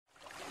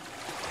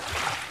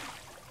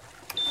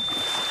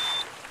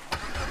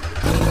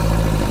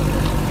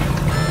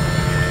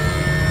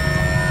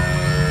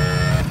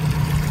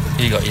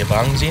you got your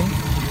bungs in?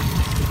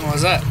 What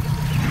was that?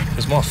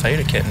 Because my feet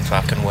are getting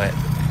fucking wet.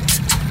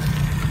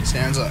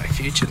 Sounds like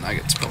future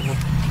nuggets, probably.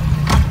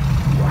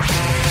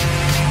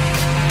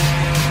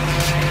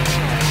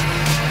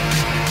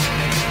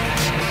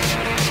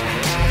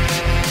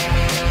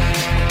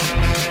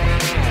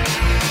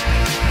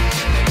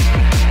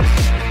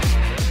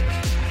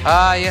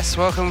 Yes,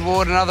 welcome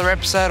aboard another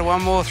episode of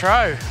One More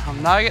Throw.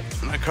 I'm Nugget,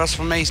 and across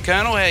from me is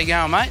Colonel. How you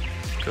going, mate?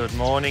 Good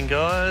morning,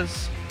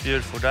 guys.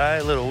 Beautiful day.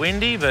 A little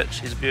windy, but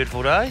she's a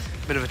beautiful day.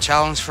 Bit of a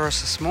challenge for us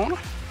this morning.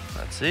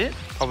 That's it.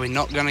 Probably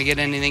not going to get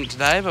anything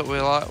today, but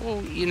we're like,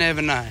 well, you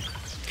never know.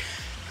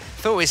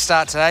 Thought we'd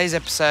start today's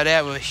episode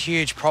out with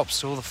huge props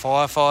to all the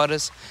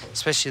firefighters,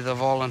 especially the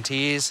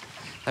volunteers.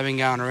 They've been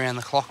going around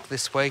the clock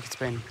this week. It's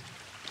been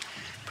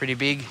pretty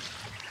big.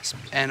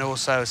 And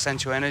also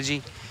Essential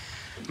Energy.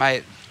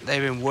 Mate, they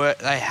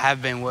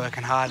have been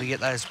working hard to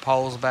get those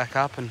poles back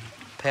up and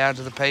power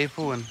to the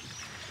people, and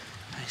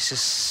it's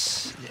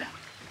just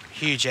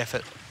huge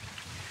effort.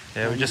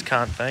 Yeah, we just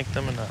can't thank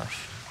them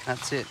enough.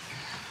 That's it.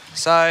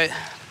 So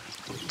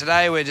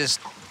today we're just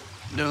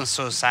doing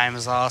sort of the same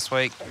as last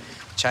week,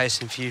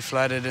 chasing a few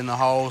flooded in the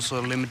hole,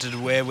 sort of limited to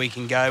where we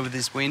can go with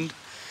this wind.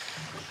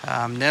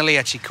 Nelly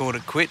actually called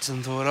it quits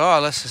and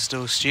thought, let's just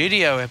do a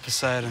studio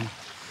episode and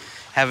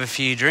have a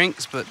few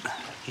drinks, but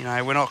you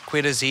know, we're not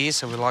quitters here,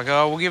 so we're like,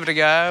 we'll give it a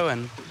go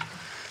and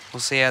we'll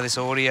see how this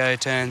audio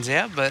turns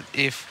out. But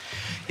if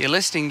you're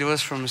listening to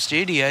us from a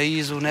studio,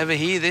 you will never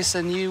hear this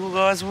and you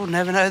guys will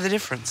never know the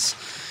difference.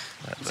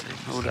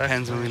 It all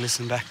depends when we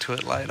listen back to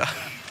it later.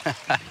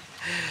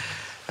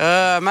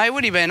 Mate,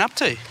 what have you been up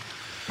to?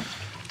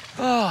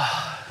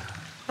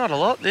 Not a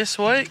lot this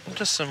week.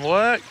 Just some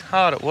work,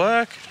 hard at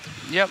work.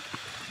 Yep.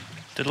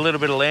 Did a little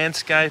bit of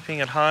landscaping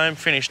at home,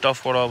 finished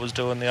off what I was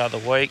doing the other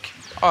week.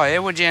 Oh yeah,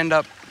 what'd you end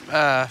up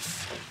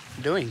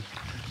doing?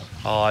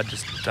 I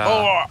just...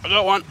 I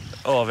got one.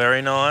 Oh,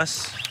 very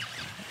nice.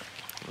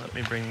 Let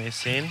me bring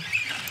this in.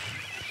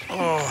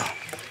 Oh.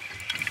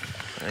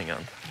 Hang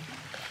on.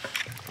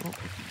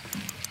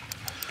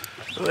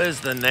 Where's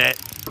the net?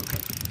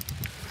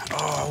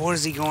 Oh, what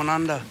is he going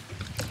under?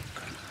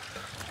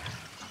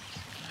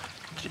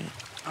 Gee.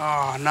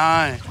 Oh,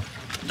 no.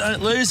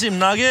 Don't lose him,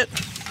 Nugget.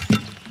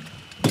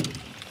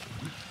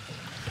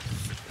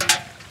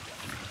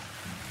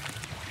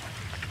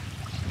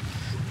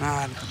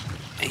 No,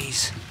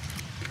 he's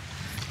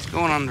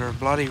going under a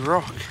bloody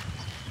rock.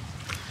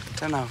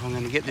 Don't know if I'm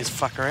going to get this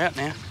fucker out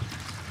now.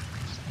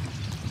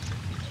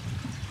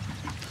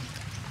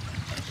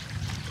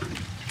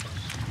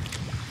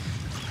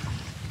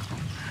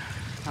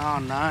 Oh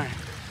no.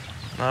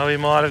 No, we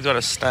might have got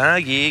a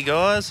snag here,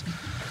 guys.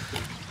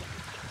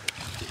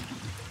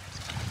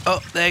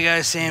 Oh, there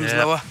goes Sam's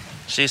lure.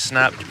 She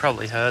snapped, you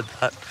probably heard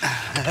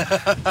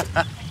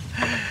that.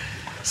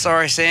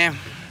 Sorry, Sam,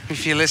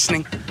 if you're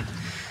listening.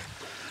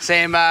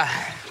 Sam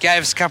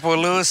gave us a couple of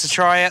lures to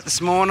try out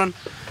this morning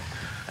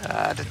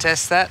to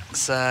test that.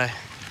 So,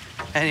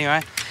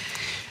 anyway.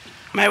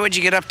 Mate, what'd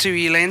you get up to with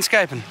your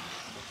landscaping?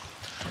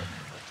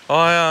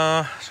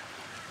 I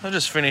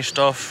just finished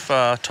off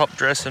top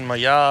dressing my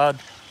yard,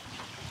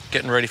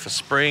 getting ready for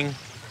spring,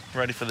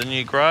 ready for the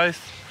new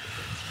growth.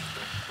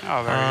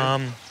 Oh, very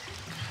good.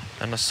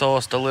 And I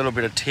sourced a little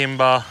bit of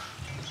timber.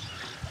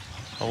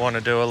 I want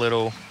to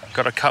do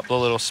got a couple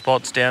of little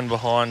spots down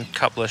behind a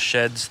couple of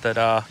sheds that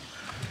are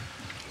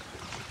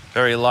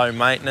very low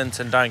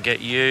maintenance and don't get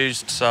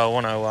used, so I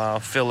want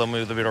to fill them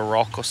with a bit of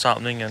rock or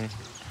something and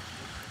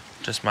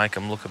just make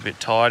them look a bit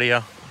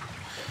tidier.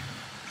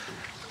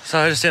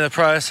 So just in the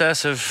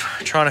process of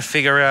trying to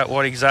figure out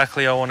what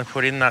exactly I want to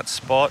put in that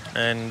spot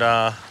and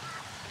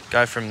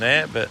go from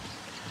there. But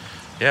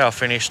yeah, I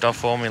finished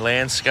off all my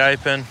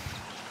landscaping,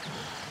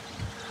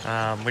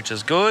 which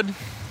is good.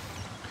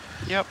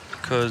 Yep.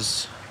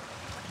 Because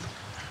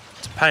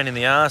it's a pain in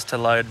the arse to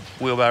load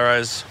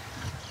wheelbarrows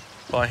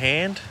by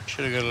hand.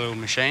 Should have got a little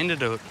machine to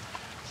do it.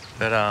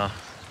 But I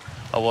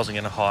wasn't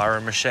going to hire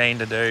a machine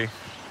to do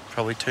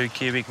probably 2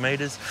 cubic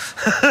metres.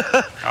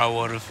 I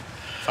would have.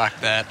 Fuck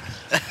that.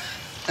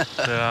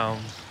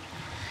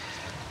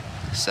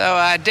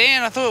 So,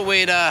 Dan, I thought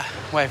we'd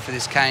wait for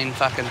this cane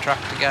fucking truck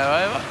to go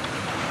over.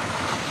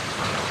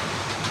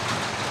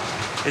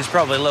 He's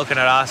probably looking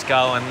at us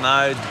going,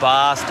 those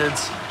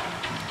bastards.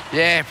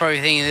 Yeah, probably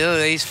thinking, look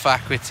at these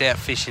fuckwits out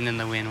fishing in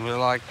the wind. We're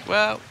like,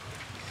 well,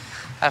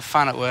 have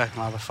fun at work,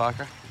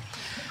 motherfucker.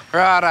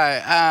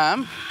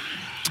 Righto.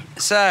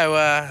 So,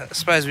 I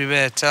suppose we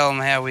better tell them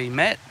how we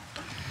met.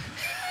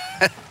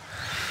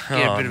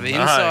 Get a bit of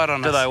insight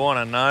on us. Do they want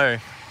to know?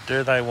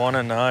 Do they want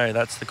to know?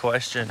 That's the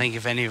question. I think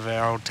if any of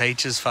our old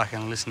teachers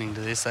fucking listening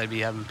to this, they'd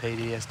be having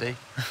PTSD.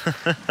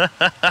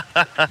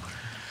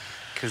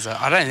 Because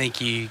I don't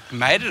think you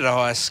made it to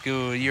high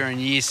school. You're in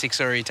year 6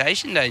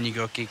 orientation day and you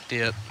got kicked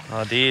out.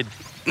 I did.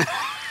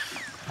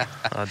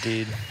 I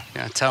did.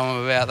 You want to tell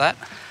them about that?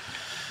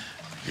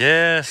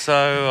 Yeah,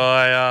 so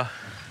I,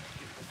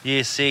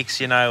 year 6,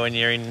 you know, when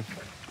you're in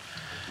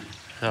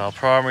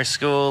primary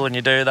school and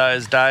you do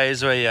those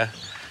days where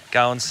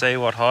go and see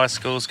what high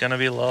school's going to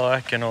be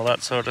like and all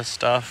that sort of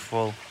stuff.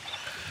 Well,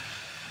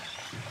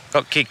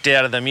 got kicked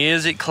out of the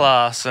music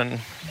class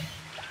and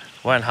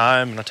went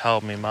home, and I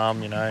told my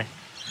mum,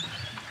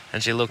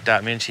 and she looked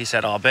at me and she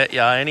said, "I bet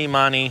you any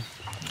money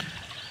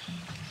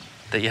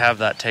that you have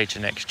that teacher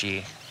next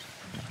year."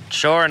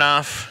 Sure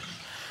enough,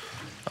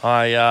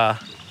 I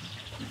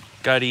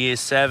go to year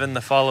 7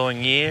 the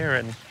following year,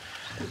 and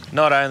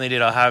not only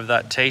did I have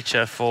that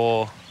teacher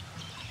for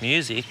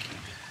music,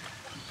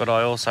 but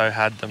I also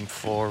had them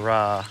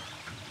for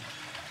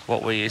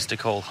what we used to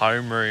call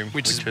homeroom.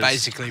 Which is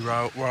basically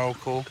roll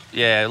call.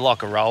 Yeah,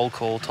 like a roll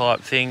call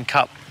type thing.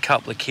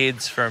 Couple of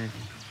kids from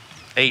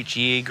each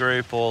year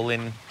group all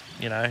in,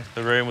 the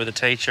room with a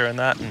teacher and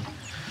that. And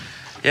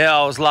yeah,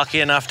 I was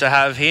lucky enough to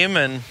have him.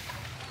 And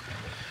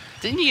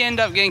didn't you end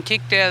up getting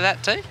kicked out of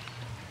that too?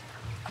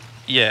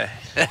 Yeah.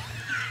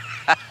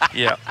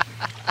 Yeah.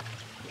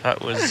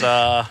 That was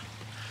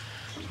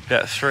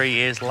about 3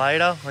 years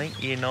later, I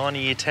think, year 9 or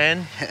year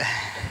 10.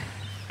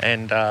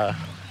 And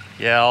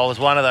yeah, I was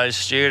one of those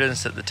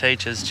students that the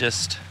teachers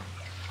just,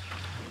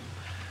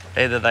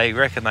 either they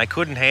reckon they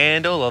couldn't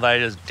handle or they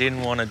just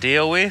didn't want to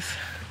deal with.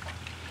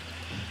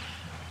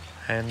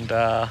 And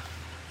yeah,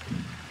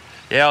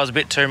 I was a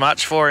bit too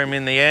much for him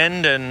in the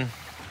end, and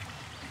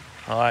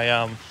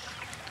I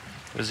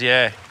was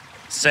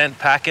sent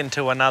back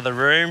into another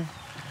room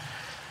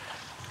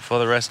for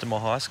the rest of my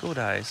high school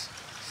days.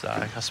 So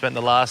I spent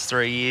the last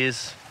 3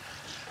 years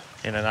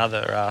in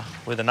another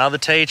with another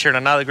teacher and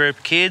another group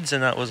of kids,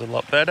 and that was a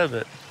lot better.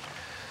 But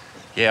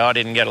yeah, I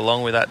didn't get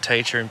along with that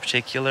teacher in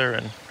particular,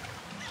 and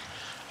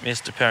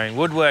Mr. Perring,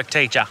 woodwork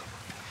teacher.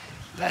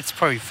 That's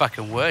probably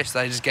fucking worse.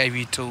 They just gave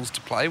you tools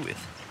to play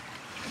with.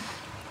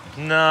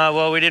 No,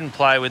 well, we didn't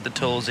play with the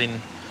tools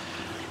in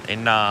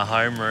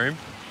homeroom.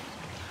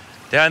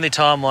 The only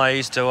time I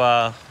used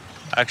to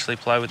actually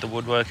play with the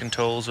woodworking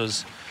tools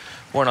was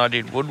when I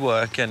did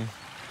woodwork. And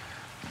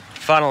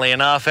funnily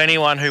enough,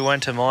 anyone who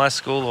went to my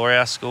school or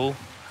our school,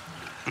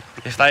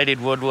 if they did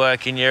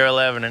woodwork in year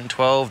 11 and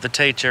 12, the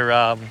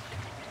teacher,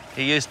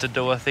 he used to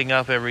do a thing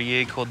up every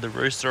year called the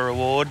Rooster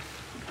Award.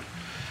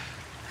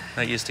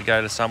 That used to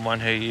go to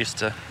someone who used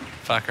to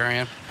fuck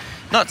around.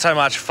 Not so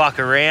much fuck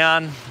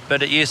around,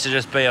 but it used to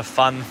just be a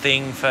fun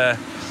thing for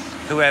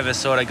whoever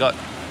sort of got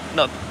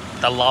not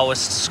the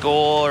lowest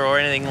score or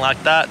anything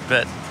like that,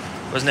 but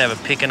was never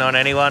picking on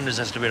anyone. It was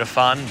just a bit of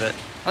fun. But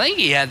I think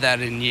he had that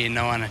in year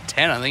 9 or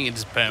 10. I think it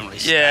just permanently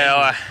stayed.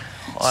 Yeah,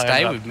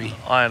 stay with me.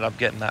 I ended up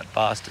getting that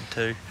bastard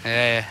too.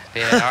 Yeah,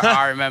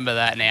 I remember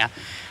that now.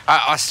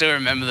 I still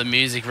remember the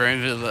music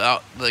room with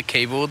the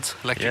keyboards,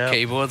 electric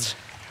keyboards.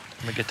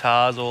 And the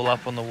guitars all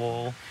up on the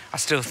wall. I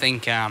still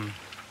think, I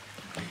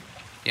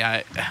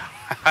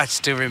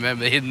still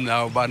remember hitting the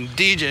old button,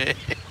 DJ.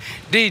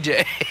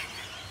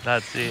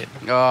 That's it.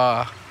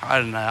 Oh, I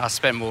don't know. I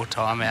spent more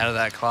time out of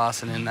that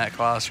class than in that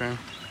classroom.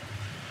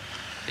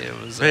 It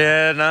was.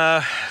 Yeah,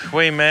 no,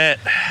 we met.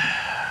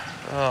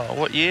 Oh,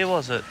 what year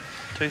was it?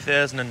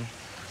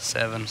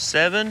 2007.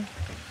 7?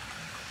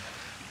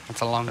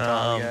 That's a long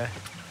time ago.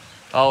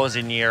 I was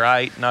in year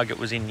 8. Nugget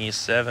was in year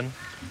 7.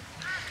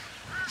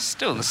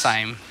 Still the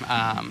same.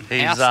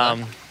 He's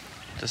house,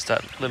 just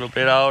that little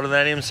bit older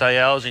than him. So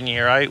yeah, I was in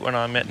year 8 when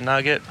I met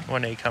Nugget,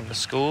 when he come to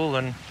school,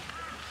 and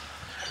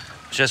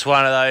just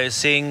one of those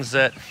things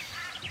that,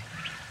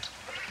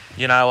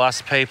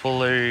 us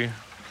people who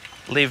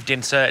lived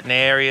in certain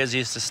areas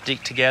used to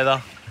stick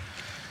together.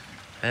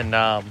 And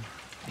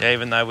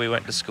even though we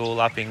went to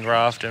school up in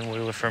Grafton, we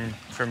were from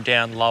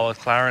down lower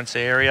Clarence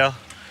area.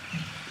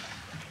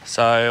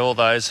 So all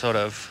that sort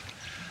of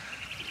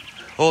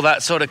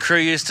crew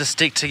used to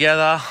stick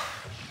together.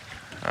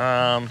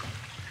 And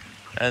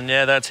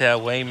yeah, that's how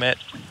we met.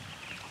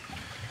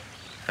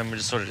 And we've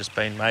just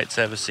been mates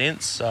ever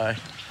since. So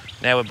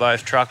now we're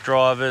both truck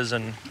drivers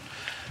and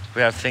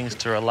we have things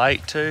to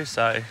relate to,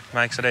 so it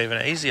makes it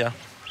even easier.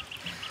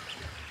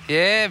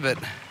 Yeah, but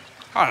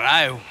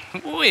I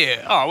don't know.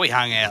 We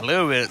hung out a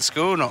little bit at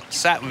school, not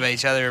sat with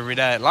each other every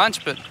day at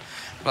lunch, but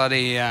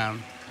bloody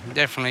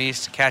definitely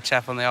used to catch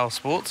up on the old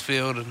sports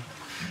field and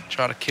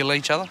try to kill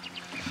each other.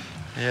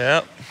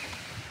 Yeah.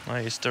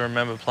 I used to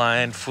remember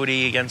playing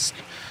footy against,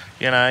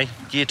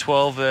 year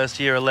 12 versus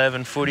year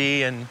 11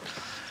 footy and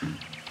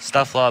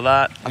stuff like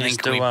that. I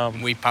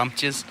think we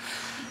pumped yous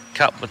a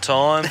couple of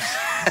times.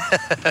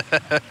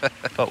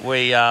 But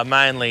we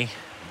mainly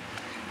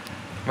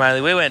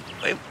we went,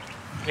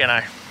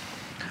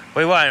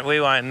 we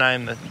won't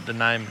name the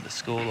name of the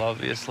school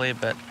obviously,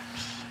 but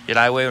we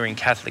were in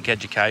Catholic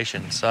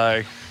education,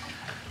 so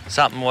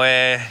something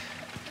where.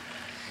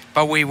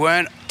 But we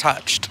weren't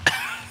touched.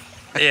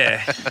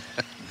 Yeah.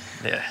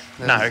 Yeah.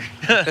 No.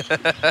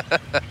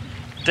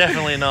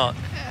 Definitely not.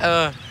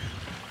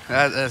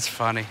 That's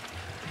funny.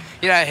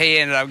 He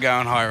ended up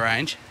going high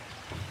range.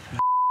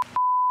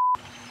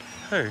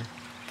 Who?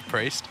 The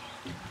priest.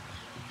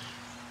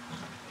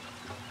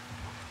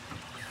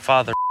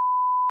 Father.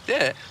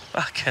 Yeah.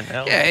 Fucking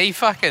hell. Yeah, he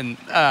fucking.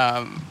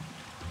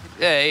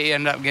 He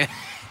ended up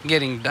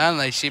getting done.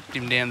 They shipped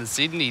him down to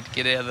Sydney to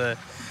get out of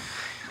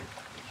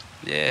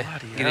Yeah,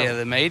 Bloody get hell. out of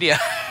the media.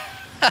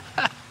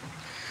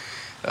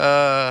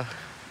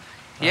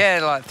 Yeah,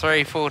 like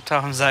 3-4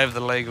 times over the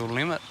legal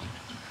limit.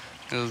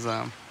 It was,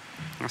 I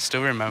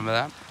still remember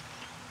that.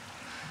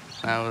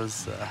 That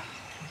was,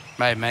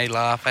 made me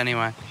laugh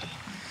anyway.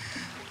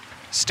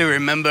 Still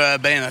remember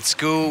being at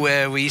school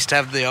where we used to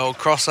have the old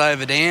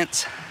crossover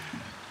dance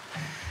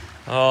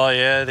Oh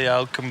yeah, the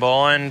old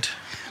combined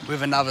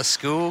with another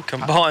school.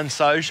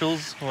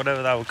 socials,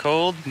 whatever they were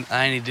called.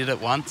 I only did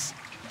it once.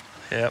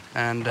 Yep.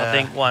 And I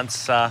think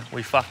once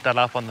we fucked that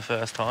up on the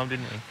first time,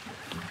 didn't we?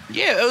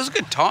 yeah, it was a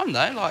good time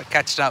though, like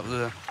catching up with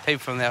the people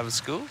from the other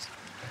schools.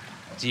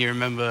 Do you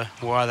remember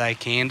why they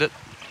canned it?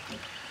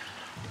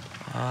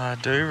 I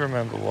do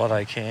remember why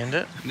they canned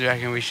it. Do you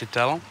reckon we should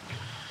tell them?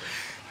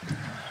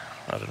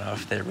 I don't know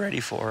if they're ready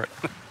for it.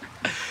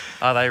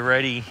 Are they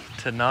ready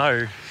to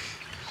know?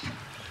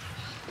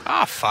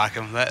 Oh, fuck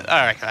them.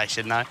 I reckon they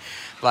should know.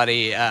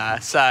 Bloody,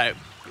 so...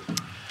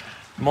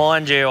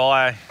 Mind you,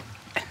 I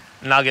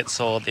nugget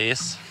saw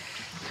this.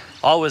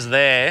 I was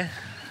there.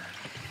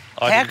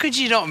 How could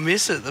you not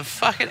miss it? The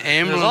fucking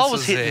ambulance I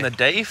was hitting there.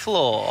 the D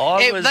floor.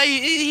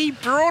 He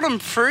brought them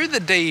through the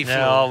D floor.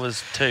 No, I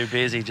was too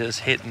busy just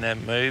hitting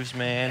them moves,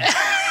 man.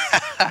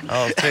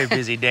 I was too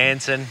busy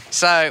dancing.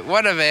 So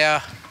one of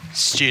our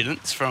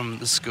students from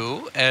the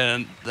school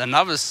and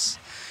another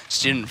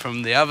student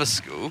from the other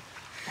school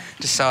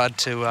decided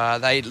to,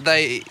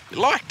 they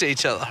liked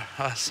each other,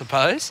 I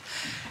suppose,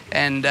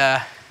 and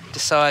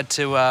decided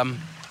to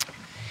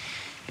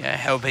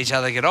help each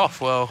other get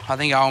off. Well, I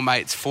think old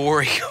mate's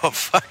 4, he got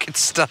fucking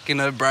stuck in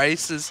her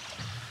braces.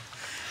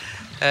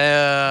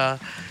 I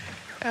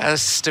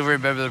still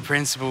remember the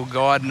principal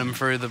guiding him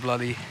through the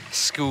bloody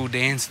school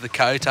dance with the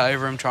coat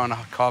over him, trying to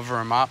cover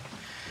him up.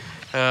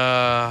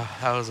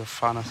 That was the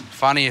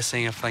funniest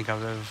thing I think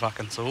I've ever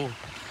fucking saw,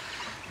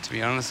 to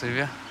be honest with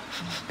you.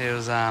 It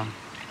was,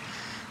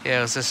 it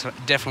was just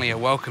definitely a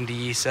welcome to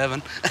year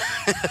 7.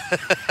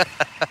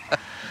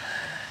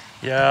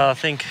 Yeah, I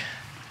think...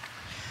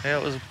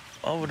 Yeah,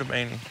 I would have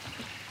been...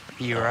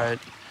 Year 8.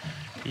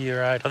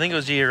 Year 8. I think it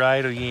was year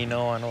 8 or year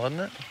 9,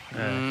 wasn't it?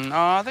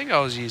 Yeah. I think I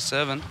was year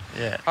 7.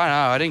 Yeah. I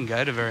know, I didn't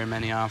go to very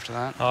many after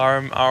that.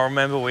 I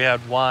remember we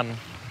had one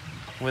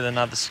with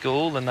another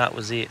school and that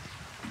was it.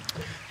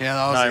 Yeah,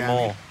 that was No the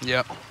only- more.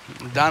 Yep.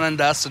 Done and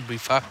dusted, we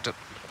fucked it.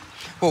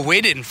 Well, we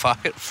didn't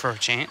fuck it for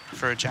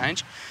a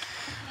change.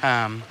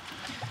 Some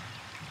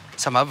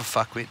other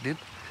fuckwit did.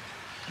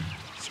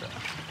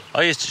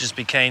 I used to just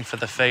be keen for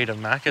the feed of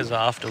Macca's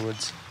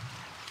afterwards.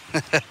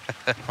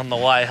 On the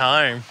way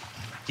home.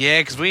 Yeah,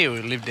 because we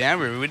lived down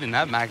here. We didn't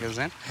have Macca's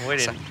then. We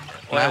didn't. So,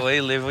 Where no. we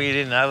live, we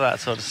didn't have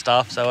that sort of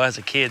stuff. So as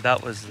a kid,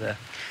 that was the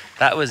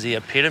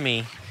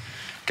epitome.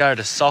 Go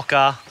to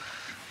soccer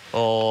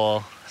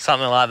or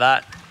something like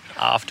that.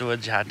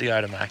 Afterwards, you had to go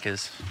to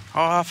Macca's.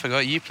 Oh, I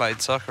forgot you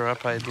played soccer. I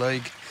played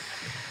league.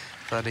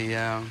 Bloody,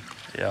 Yeah,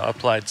 I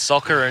played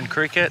soccer and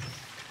cricket.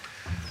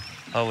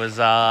 I was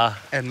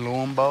and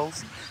lawn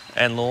bowls.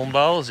 and lawn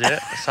bowls. Yeah,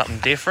 something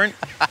different.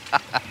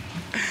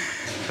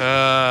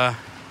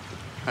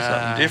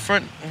 Something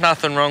different.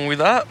 Nothing wrong with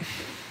that.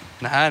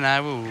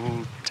 No,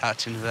 we'll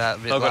touch into that a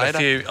bit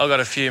later. I got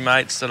a few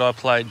mates that I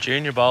played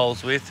junior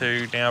bowls with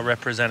who now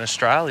represent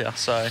Australia.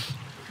 So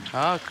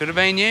Oh, could have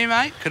been you,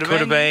 mate. Could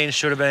have been,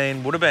 should have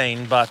been, would have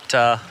been. But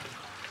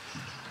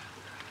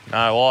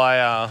no,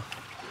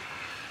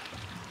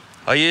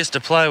 I used to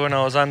play when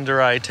I was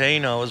under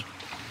 18. I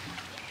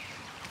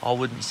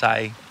wouldn't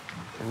say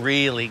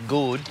really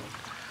good,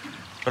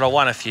 but I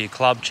won a few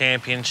club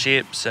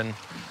championships and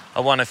I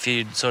won a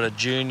few sort of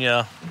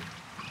junior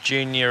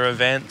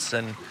events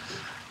and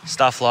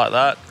stuff like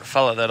that. A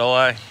fella that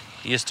I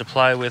used to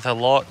play with a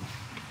lot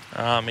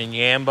in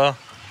Yamba,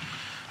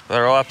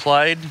 where I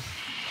played.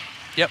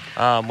 Yep.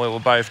 We were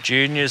both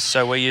juniors,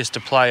 so we used to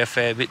play a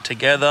fair bit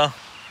together.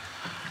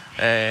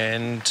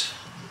 And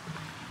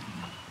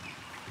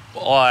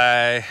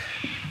I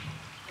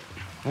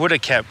would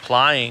have kept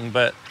playing,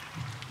 but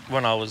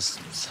when I was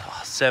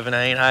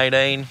 17,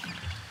 18,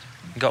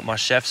 got my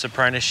chef's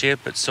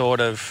apprenticeship, it sort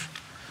of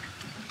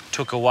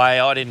took away.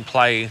 I didn't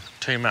play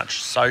too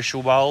much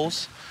social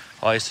bowls.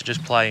 I used to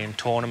just play in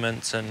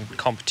tournaments and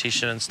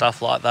competition and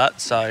stuff like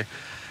that. So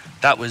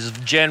that was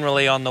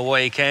generally on the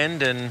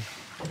weekend. And,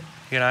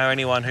 you know,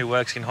 anyone who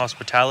works in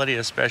hospitality,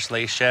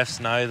 especially chefs,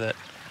 know that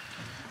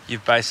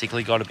you've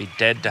basically got to be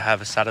dead to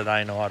have a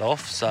Saturday night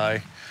off. So,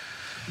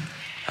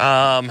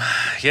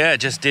 yeah, it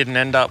just didn't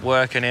end up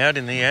working out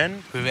in the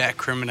end. Without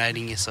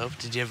incriminating yourself,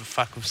 did you ever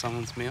fuck with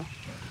someone's meal?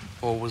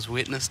 Or was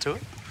witness to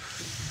it?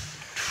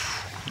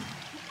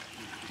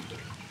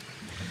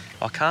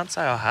 I can't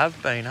say I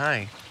have been,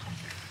 hey.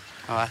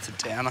 Oh, that's a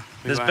downer.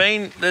 There's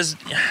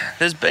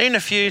been a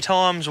few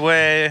times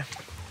where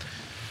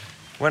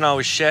when I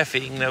was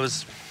chefing, it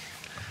was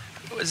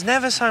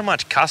never so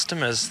much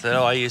customers that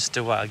I used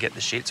to get the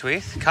shits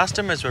with.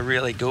 Customers were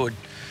really good.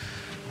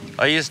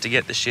 I used to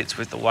get the shits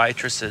with the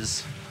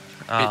waitresses.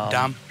 Bit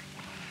dumb.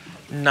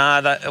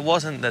 No, it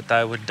wasn't that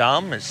they were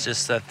dumb. It's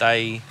just that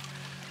they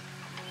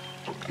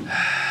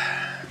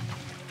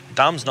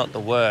dumb's not the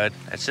word.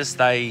 It's just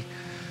they...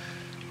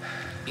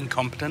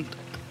 Incompetent.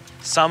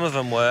 Some of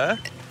them were.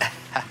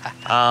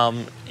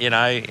 You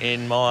know,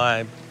 in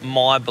my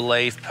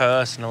belief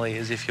personally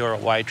is if you're a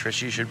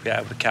waitress, you should be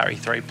able to carry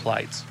 3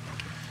 plates.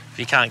 If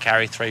you can't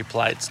carry 3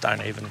 plates,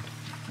 don't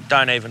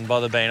even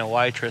bother being a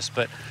waitress.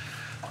 But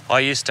I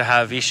used to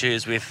have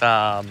issues with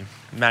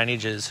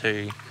managers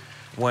who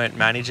weren't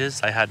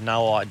managers. They had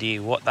no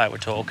idea what they were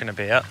talking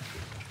about.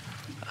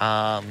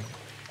 And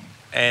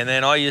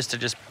then I used to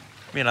just,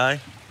 you know,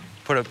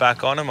 put it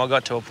back on them. I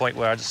got to a point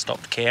where I just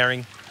stopped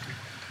caring.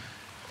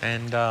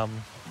 And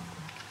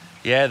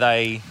yeah,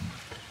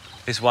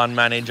 this one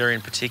manager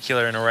in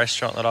particular in a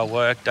restaurant that I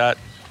worked at,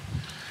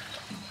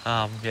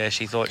 yeah,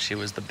 she thought she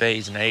was the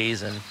bee's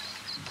knees, and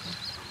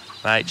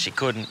mate, she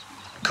couldn't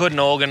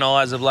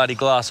organise a bloody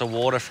glass of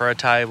water for a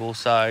table.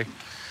 So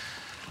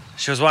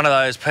she was one of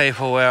those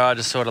people where I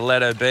just sort of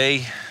let her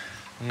be.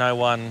 No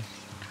one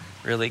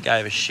really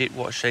gave a shit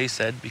what she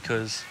said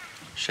because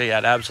she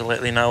had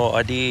absolutely no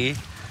idea.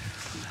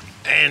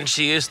 And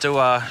she used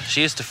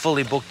to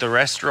fully book the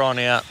restaurant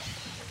out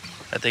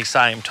at the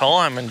same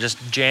time and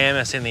just jam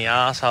us in the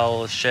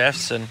arsehole as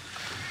chefs. And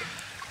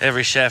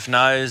every chef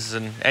knows,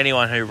 and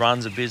anyone who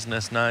runs a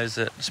business knows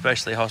that,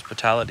 especially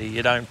hospitality,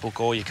 you don't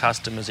book all your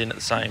customers in at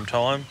the same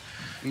time.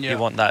 Yeah. You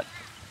want that,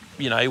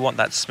 you know, you want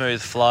that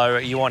smooth flow.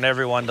 You want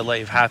everyone to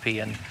leave happy.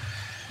 And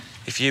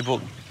if you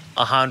book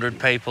 100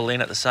 people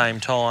in at the same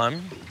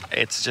time,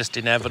 it's just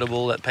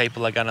inevitable that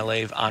people are going to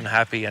leave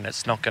unhappy, and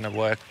it's not going to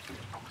work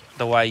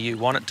the way you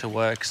want it to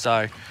work.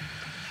 So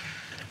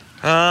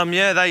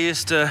yeah, they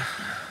used to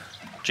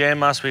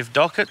jam us with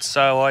dockets,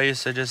 so I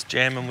used to just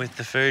jam them with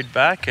the food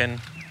back and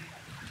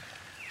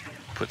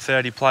put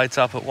 30 plates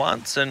up at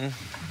once, and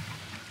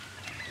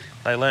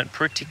they learnt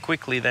pretty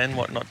quickly then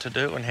what not to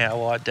do and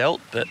how I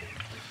dealt. But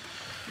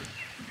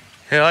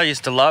yeah, I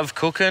used to love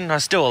cooking. I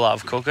still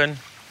love cooking.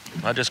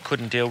 I just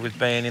couldn't deal with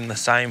being in the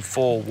same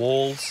 4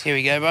 walls. Here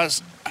we go,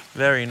 Buzz.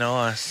 Very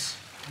nice.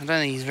 I don't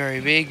think he's very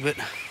big, but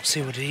we'll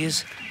see what he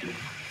is.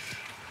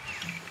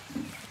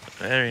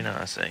 Very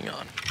nice. Hang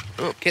on.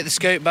 Oop. Get the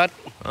scoop, bud.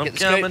 I'm Get the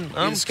coming. Scoop.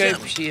 I'm Get the scoop.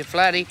 coming. She a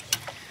flatty.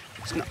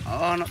 It's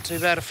not too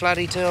bad a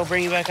flatty too. I'll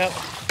bring you back up.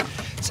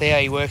 See how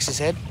he works his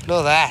head.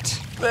 Look at that.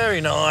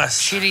 Very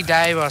nice. Shitty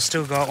day, but I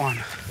still got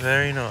one.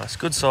 Very nice.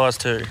 Good size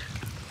too.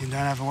 You don't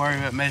have to worry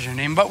about measuring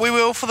him, but we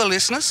will for the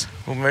listeners.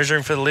 We'll measure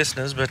him for the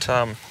listeners, but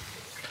there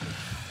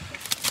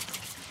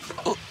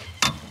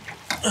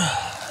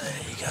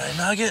you go,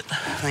 Nugget.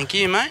 Thank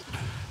you, mate.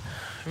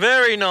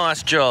 Very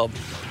nice job.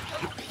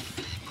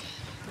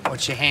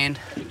 Watch your hand.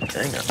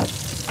 Hang on.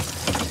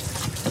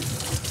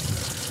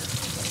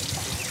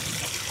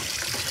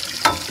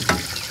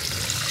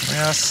 We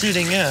are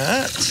sitting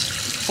at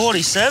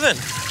 47.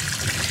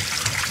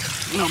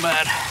 Not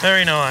bad.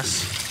 Very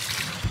nice.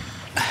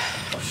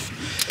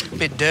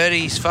 Bit dirty.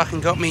 He's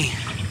fucking got me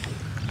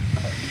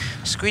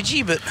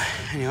squidgy, but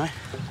anyway.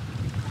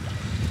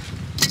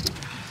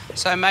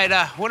 So, mate,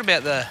 what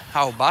about the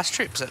whole bus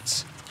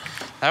trips?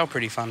 They were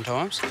pretty fun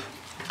times.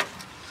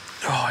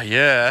 Oh,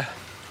 yeah.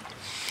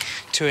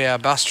 2-hour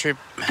bus trip.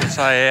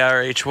 So an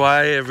hour each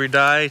way every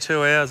day,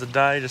 2 hours a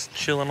day, just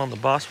chilling on the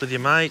bus with your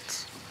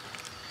mates.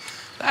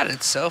 That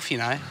itself, you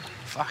know,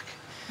 fuck.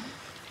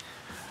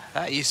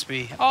 That used to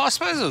be... Oh, I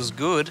suppose it was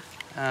good.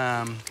 You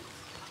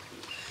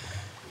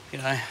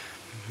know,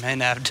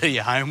 meant to have to do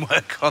your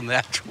homework on the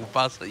actual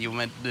bus that you were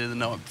meant to do the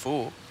night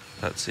before.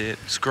 That's it.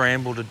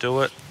 Scramble to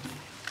do it.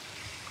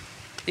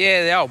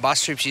 Yeah, the old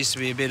bus trips used to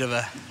be a bit of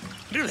a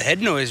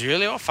head noise,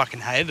 really. I fucking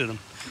hated them.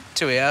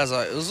 2 hours,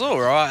 it was all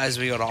right as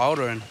we got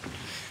older and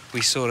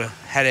we sort of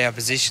had our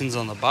positions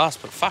on the bus,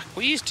 but fuck,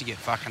 we used to get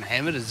fucking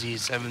hammered as year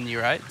 7,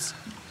 year 8s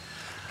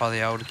by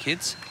the older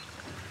kids.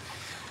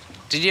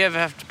 Did you ever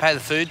have to pay the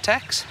food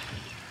tax?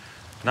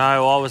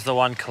 No, I was the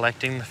one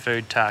collecting the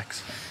food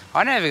tax.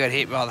 I never got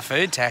hit by the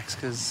food tax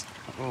because,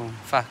 well,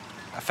 fuck,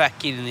 a fat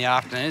kid in the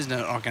afternoon is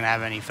not going to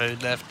have any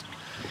food left.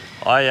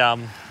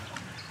 I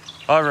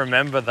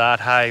remember that,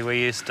 hey, we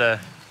used to,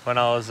 when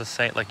I was a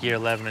saint, like year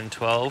 11 and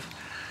 12,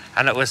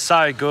 and it was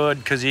so good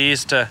because you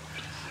used to,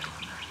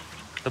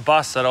 the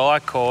bus that I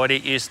caught,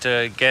 it used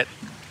to get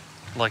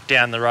like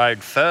down the road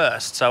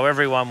first. So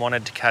everyone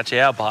wanted to catch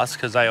our bus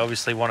because they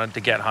obviously wanted to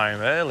get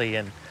home early,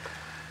 and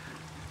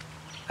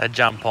they'd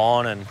jump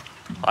on and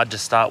I'd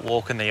just start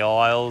walking the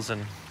aisles.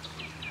 And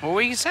well,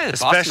 we can say the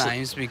bus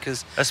names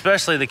because...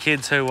 Especially the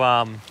kids who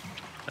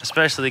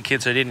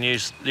didn't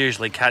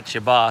usually catch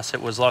your bus,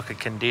 it was like a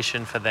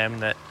condition for them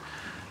that,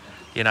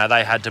 you know,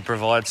 they had to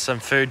provide some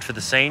food for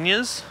the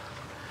seniors.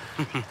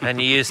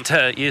 And you used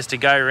to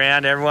go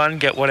around everyone,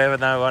 get whatever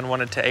no one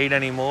wanted to eat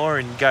anymore,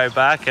 and go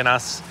back, and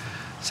us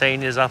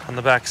seniors up on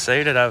the back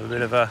seat would have a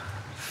bit of a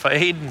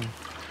feed.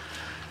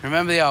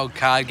 Remember the old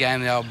card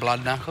game, the old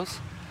blood knuckles?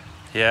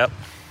 Yep.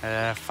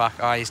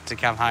 Fuck, I used to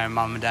come home and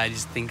Mum and Dad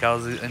used to think I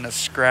was in a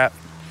scrap.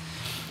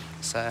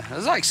 So it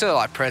was like sort of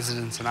like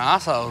presidents and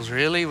arseholes,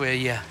 really, where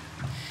you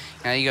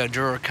got to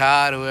draw a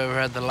card,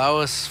 whoever had the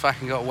lowest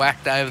fucking got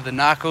whacked over the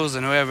knuckles,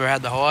 and whoever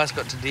had the highest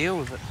got to deal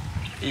with it.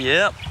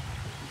 Yep.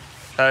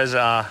 Those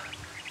are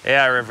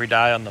hour every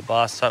day on the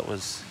bus. That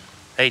was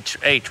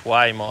each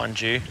way,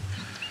 mind you.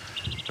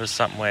 It was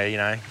something where, you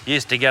know, you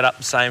used to get up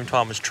the same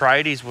time as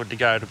tradies would to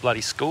go to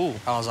bloody school.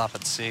 I was up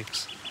at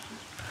 6,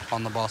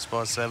 on the bus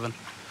by 7.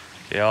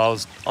 Yeah, I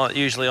was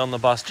usually on the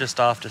bus just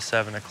after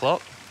 7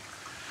 o'clock.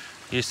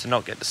 Used to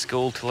not get to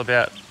school till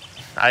about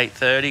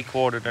 8:30,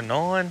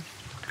 8:45.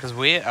 Because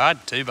I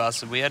had 2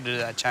 buses. We had to do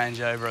that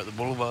changeover at the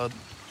boulevard.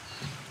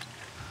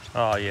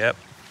 Oh, yep.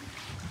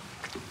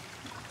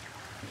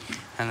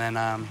 And then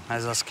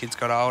as us kids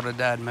got older,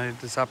 Dad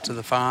moved us up to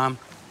the farm.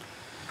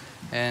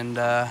 And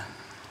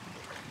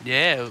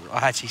yeah,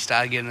 I actually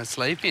started getting a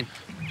sleep in.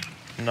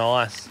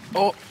 Nice.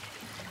 Oh,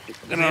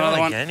 got another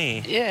one.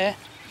 Again, Yeah.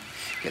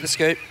 Get the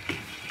scoop.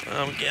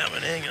 I'm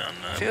coming, hang on.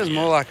 Feels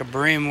more like a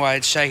bream way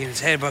it's shaking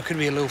his head, but it could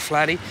be a little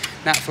flatty.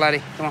 Nah,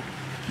 flatty, come on.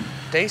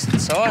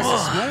 Decent size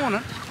this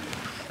morning.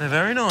 They're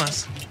very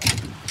nice.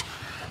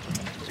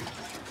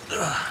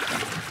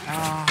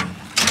 Oh,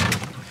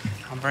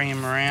 I'll bring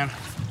him around.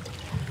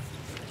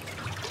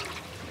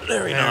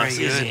 Very nice,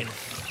 good. isn't it?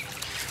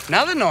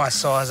 Another nice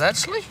size,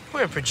 actually.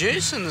 We're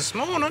producing this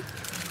morning.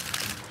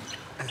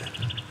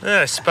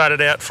 Yeah, spat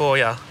it out for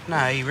you. No,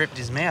 he ripped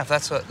his mouth.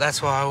 That's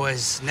why I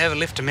always never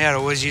lift him out. I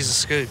always use a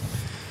scoop.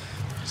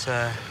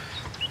 So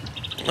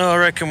I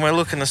reckon we're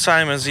looking the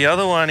same as the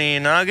other one here,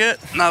 Nugget.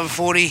 another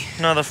 40.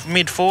 Another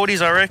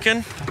mid-40s, I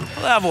reckon.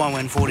 Well, the other one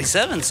went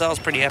 47, so I was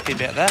pretty happy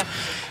about that.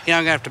 You know,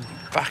 I'm going to have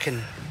to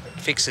fucking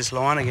fix this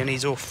line again.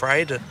 He's all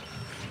frayed to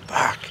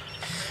fuck.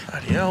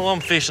 Bloody hell,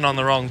 I'm fishing on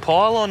the wrong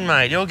pylon,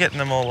 mate. You're getting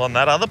them all on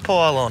that other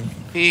pylon.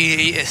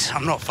 Yes,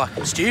 I'm not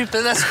fucking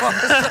stupid, that's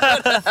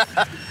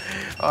why.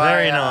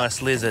 Very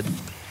nice lizard.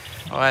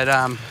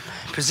 I'd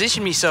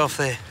position myself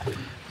there.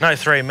 No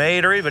 3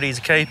 metre, but he's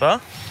a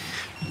keeper.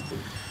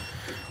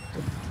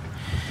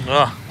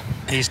 Oh,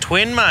 he's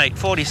twin, mate.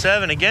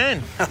 47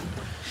 again.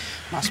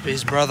 Must be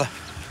his brother.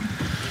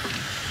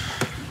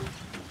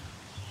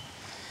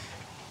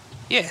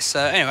 Yeah, so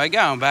anyway,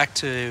 going back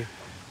to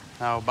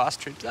our bus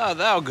trips, they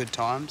were good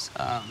times.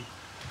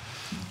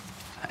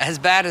 As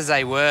bad as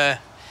they were,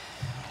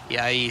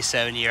 yeah, year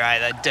 7, year 8,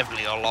 they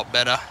definitely got a lot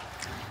better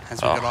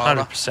as we got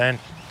older. 100%.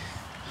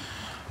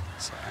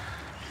 So,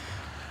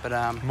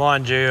 but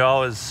mind you,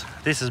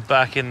 this is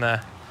back in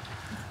the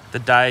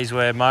days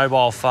where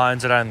mobile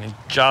phones had only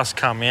just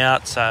come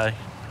out, so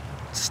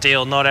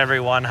still not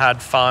everyone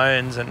had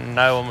phones and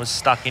no one was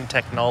stuck in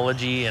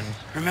technology. And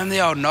remember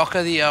the old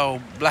Nokia, the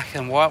old black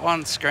and white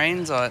one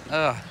screens?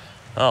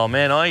 Oh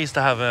man, I used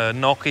to have a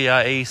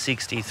Nokia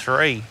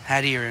E63.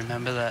 How do you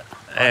remember that?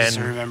 I just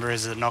remember it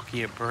as a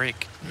Nokia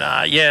brick.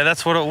 Nah, yeah,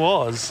 that's what it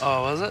was.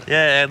 Oh, was it?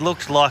 Yeah, it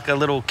looked like a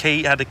little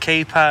had a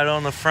keypad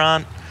on the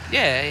front.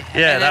 Yeah.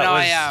 Yeah,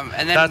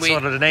 that's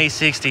what an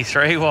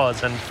E63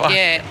 was. And fuck.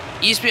 Yeah,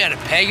 you used to be able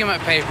to peg them at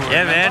people.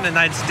 Yeah, remember? man, and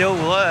they'd still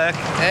work.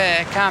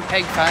 Yeah, can't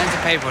peg phones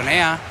at people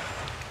now.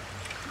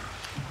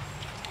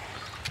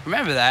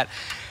 Remember that?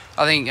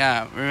 I think,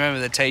 remember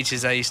the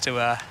teachers, they used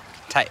to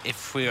take,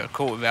 if we got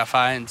caught with our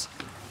phones,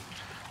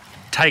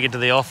 take it to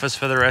the office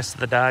for the rest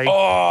of the day. Oh,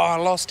 I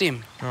lost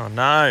him. Oh,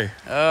 no.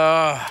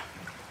 Oh.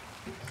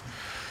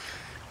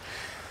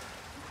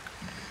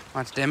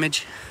 Much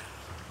damage?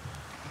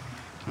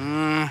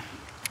 No.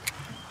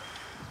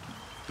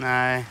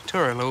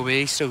 Tore a little bit,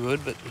 he's still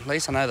good, but at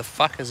least I know the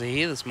fuckers are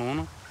here this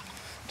morning.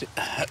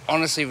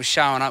 Honestly, was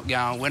showing up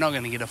going, we're not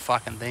going to get a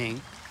fucking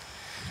thing.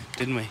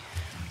 Didn't we?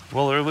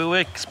 Well, we were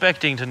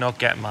expecting to not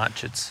get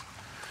much. It's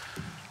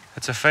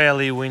a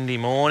fairly windy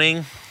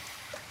morning.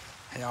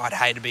 Yeah, I'd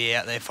hate to be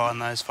out there fighting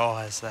those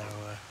fires. They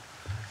were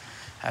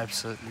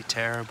absolutely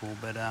terrible.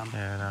 But yeah,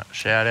 no,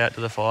 shout out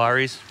to the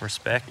fireys.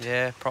 Respect.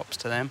 Yeah, props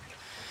to them.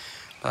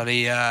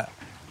 Bloody,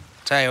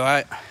 tell you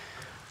what,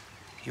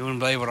 you wouldn't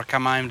believe what I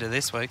come home to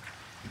this week.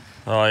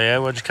 Oh yeah,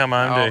 what'd you come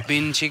home to?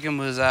 Bin chicken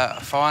was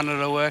fine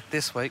at work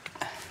this week.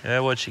 Yeah,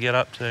 what'd you get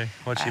up to?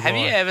 What'd you Have buy?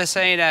 you ever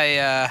seen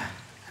a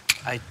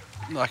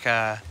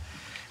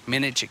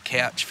miniature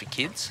couch for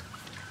kids?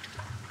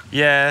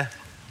 Yeah,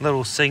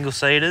 little single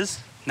seaters.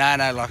 No,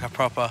 like a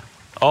proper.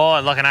 Oh,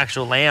 like an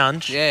actual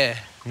lounge. Yeah.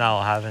 No,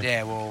 I haven't.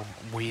 Yeah, well,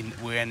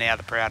 we're now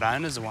the proud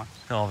owners of one.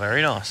 Oh,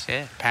 very nice.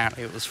 Yeah,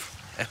 apparently it was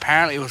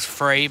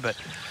free, but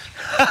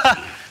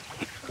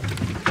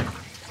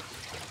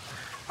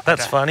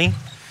that's funny.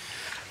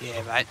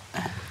 Yeah, mate.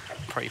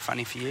 Pretty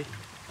funny for you.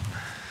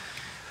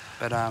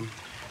 But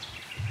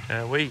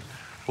yeah, we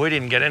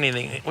didn't get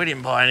anything. We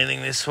didn't buy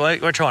anything this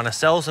week. We're trying to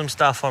sell some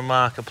stuff on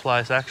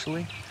Marketplace,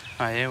 actually.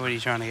 Oh yeah, what are you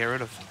trying to get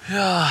rid of?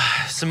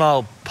 Some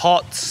old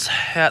pots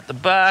out the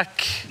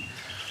back.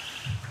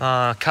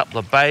 A couple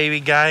of baby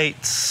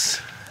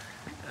gates.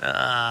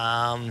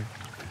 A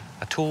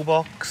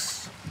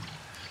toolbox.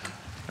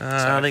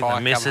 I think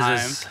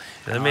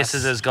the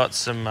missus has got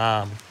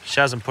some. She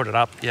hasn't put it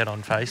up yet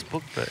on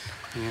Facebook, but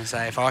I'm gonna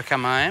say if I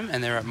come home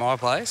and they're at my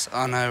place,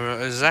 I know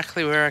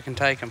exactly where I can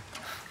take them.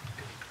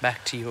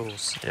 Back to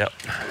yours. Yep.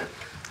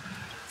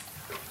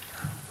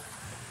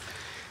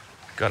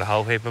 Got a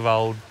whole heap of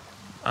old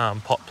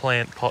pot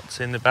plant pots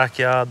in the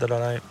backyard that I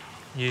don't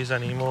use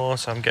anymore,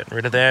 so I'm getting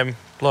rid of them.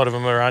 A lot of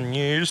them are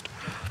unused.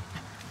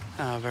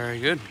 Oh, very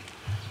good.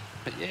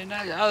 But yeah, no,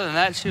 other than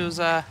that, she was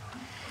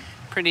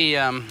pretty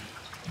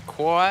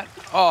quiet.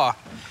 Oh,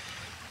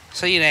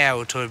 so you know how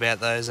we talked about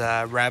those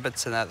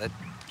rabbits and that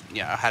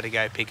I had to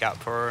go pick up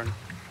for her and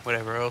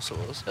whatever else it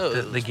was.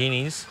 The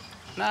guineas.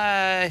 No,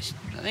 I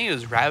think it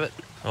was rabbit.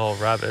 Oh,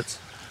 rabbits.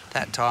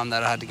 That time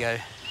that I had to go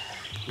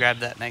grab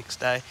that next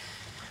day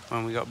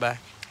when we got back.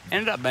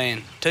 Ended up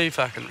being 2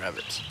 fucking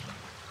rabbits.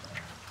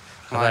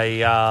 Are they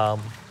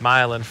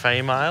male and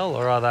female,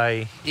 or are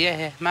they...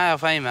 Yeah, male,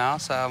 female.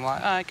 So I'm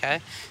like, oh,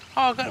 okay.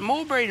 Oh, I've got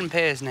more breeding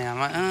pairs now. I'm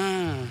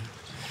like,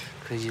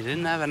 because you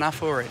didn't have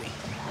enough already.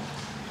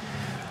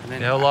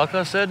 Yeah, like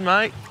I said,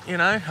 mate,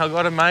 I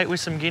got a mate with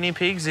some guinea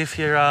pigs if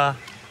you're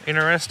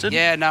interested.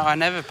 Yeah, no, I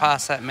never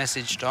passed that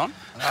message on.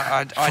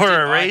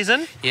 For a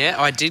reason? Yeah,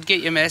 I did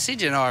get your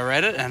message and I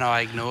read it and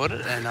I ignored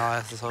it and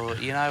I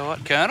thought, you know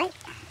what, Colonel?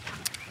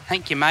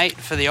 Thank you, mate,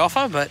 for the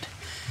offer, but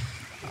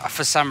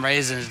for some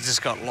reason it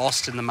just got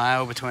lost in the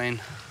mail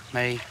between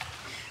me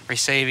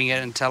receiving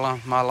it and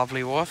telling my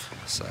lovely wife.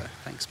 So,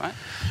 thanks, mate.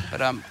 But,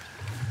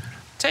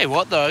 tell you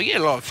what, though, I get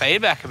a lot of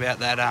feedback about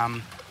that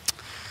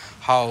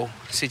whole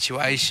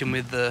situation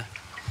with the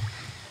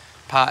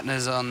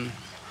partners on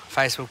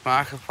Facebook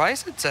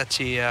Marketplace. It's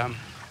actually, a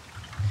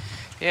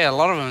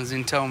lot of them have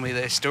been telling me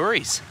their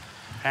stories.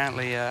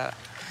 Apparently, a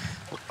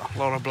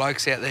lot of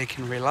blokes out there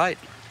can relate.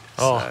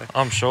 Oh, so,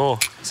 I'm sure.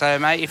 So,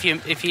 mate,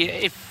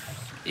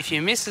 if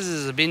your missus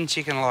is a bin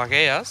chicken like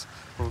ours,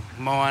 or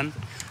mine,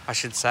 I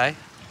should say,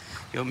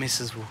 your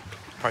missus will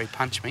probably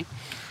punch me.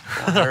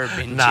 Or her a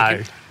bin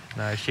chicken.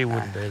 No, she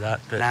wouldn't do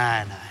that. But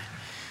No.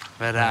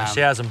 But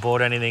she hasn't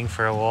bought anything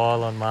for a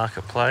while on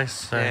Marketplace.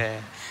 So.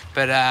 Yeah,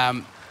 but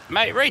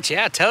mate, reach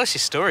out, tell us your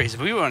stories.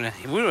 We want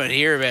to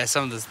hear about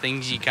some of the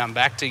things you come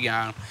back to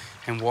going,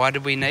 and why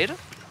did we need it?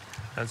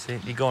 That's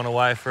it. You're going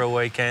away for a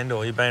weekend,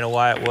 or you've been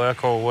away at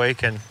work all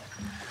week, and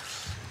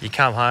you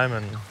come home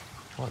and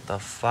what the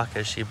fuck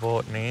has she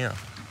bought now?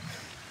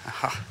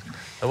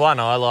 The one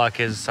I like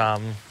is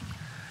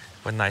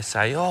when they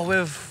say, "Oh,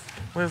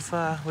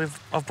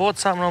 I've bought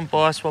something on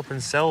Buy Swap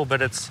and Sell,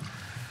 but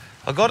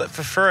I got it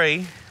for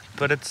free,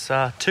 but it's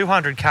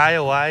 200k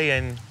away,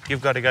 and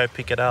you've got to go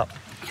pick it up."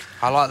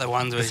 I like the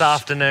ones this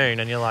afternoon,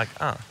 and you're like,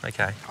 "Oh,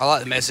 okay." I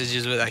like the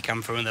messages where they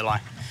come through and they're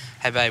like,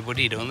 "Hey babe, what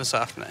are you doing this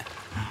afternoon?"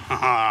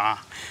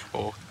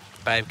 Or,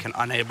 "Babe,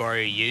 I need to borrow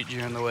your ute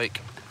during the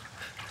week."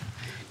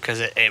 Because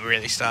it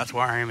really starts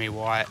worrying me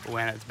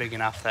when it's big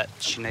enough that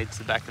she needs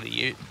the back of the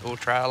ute or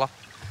trailer.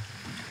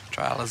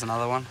 Trailer's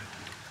another one.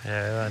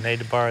 Yeah, they need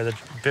to borrow the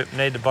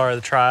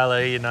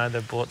trailer. They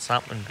bought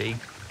something big.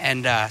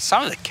 And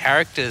some of the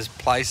characters,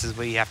 places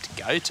we have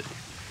to go to.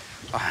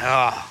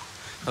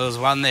 There was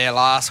one there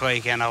last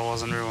week and I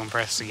wasn't real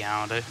impressed to go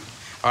on to.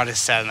 I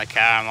just sat in the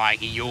car and I'm like,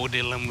 you're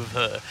dealing with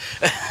her.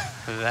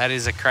 That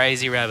is a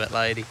crazy rabbit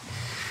lady.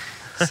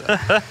 So,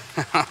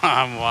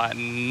 I'm like,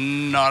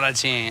 not a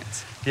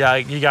chance. Yeah,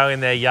 you go in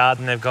their yard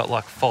and they've got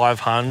like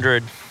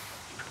 500.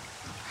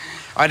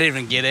 I didn't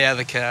even get out of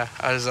the car.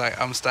 I was like,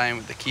 I'm staying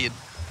with the kid.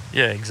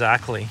 Yeah,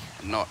 exactly.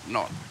 Not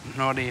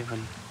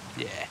even,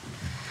 yeah.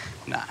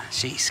 Nah,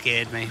 she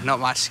scared me. Not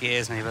much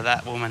scares me, but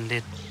that woman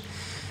did.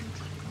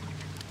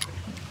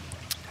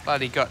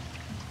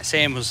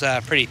 Sam was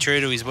pretty true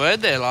to his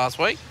word there last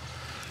week.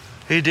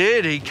 He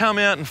did. He come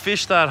out and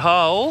fished that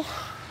hole.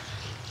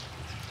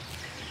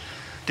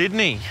 Didn't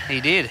he?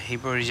 He did. He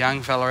brought his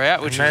young fella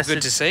out, which was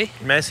good to see.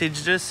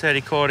 Messaged us, said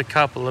he caught a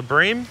couple of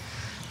bream.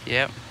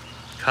 Yep.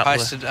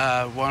 Posted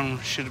one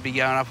should be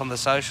going up on the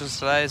socials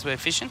today as we're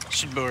fishing.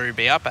 Should already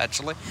be up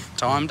actually.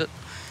 Timed it.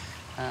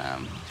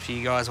 If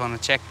you guys want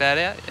to check that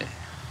out.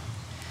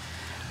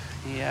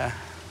 Yeah.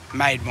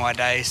 Made my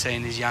day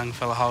seeing this young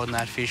fella holding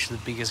that fish with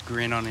the biggest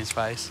grin on his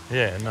face.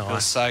 Yeah, nice. It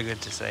was so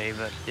good to see,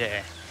 but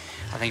yeah,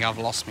 I think I've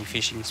lost my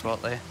fishing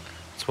spot there.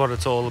 That's what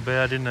it's all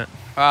about, isn't it?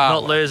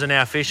 Not losing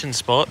our fishing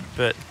spot,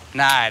 but...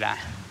 No.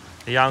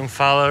 The young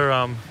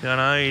fella,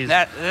 he's...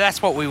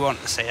 That's what we want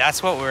to see.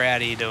 That's what we're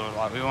out here doing.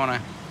 Like, we want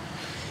to...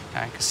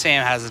 because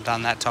Sam hasn't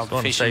done that type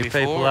of fishing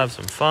before. People have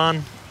some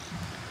fun.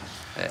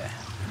 Yeah,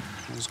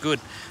 it was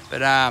good.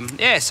 But,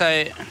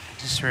 so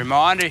just a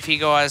reminder, if you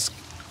guys,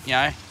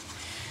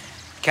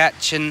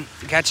 catching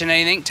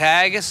anything,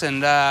 tag us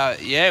and,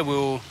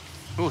 we'll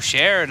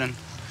share it and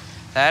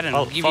that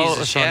and give you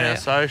a shout out. On our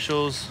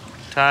socials,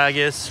 tag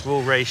us,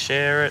 we'll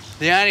reshare it.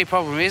 The only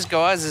problem is,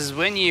 guys, is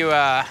when you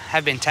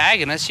have been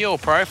tagging us, your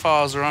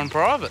profiles are on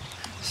private,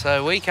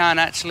 so we can't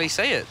actually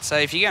see it. So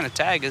if you're going to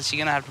tag us, you're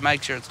going to have to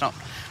make sure it's not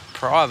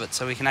private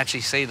so we can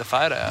actually see the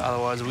photo.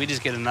 Otherwise, we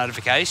just get a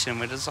notification and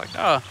we're just like,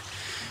 oh,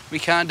 we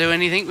can't do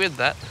anything with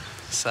that.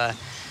 So,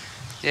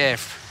 yeah,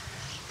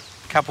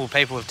 a couple of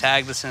people have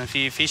tagged us in a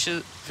few fish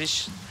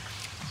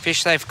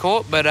they've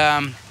caught, but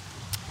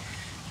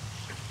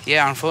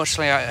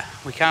unfortunately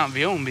we can't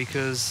view them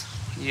because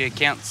your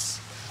accounts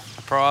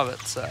are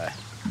private. So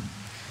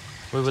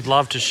we would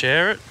love to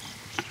share it.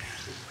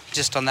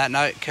 Just on that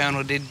note,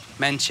 Colonel did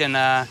mention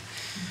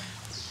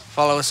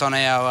follow us on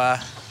our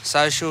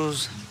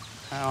socials,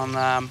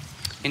 on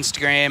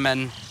Instagram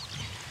and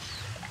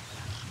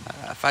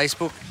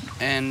Facebook,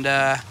 and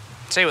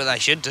see what they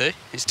should do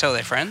is tell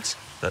their friends.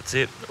 That's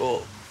it.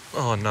 Oh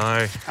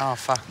no. Oh,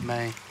 fuck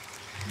me.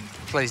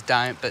 Please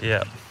don't, but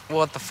Yeah.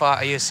 what the fuck?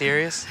 Are you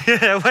serious?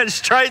 Yeah, it went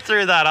straight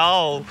through that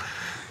hole.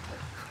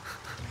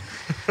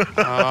 Oh,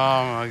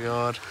 my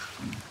God.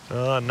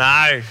 Oh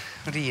no.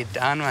 What have you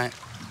done, mate?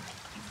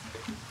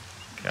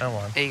 Come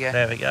on. Here you go.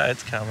 There we go,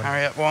 it's coming.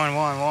 Hurry up,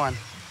 wine.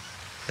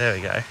 There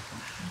we go.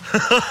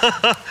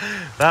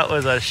 That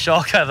was a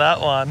shocker,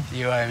 that one.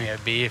 You owe me a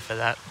beer for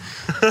that.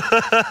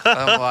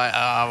 I'm like,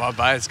 oh, my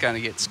boat's going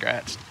to get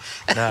scratched.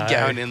 No.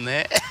 Going in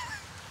there.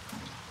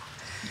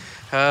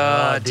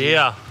 Oh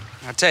dear.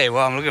 I'll tell you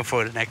what, I'm looking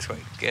forward to next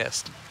week's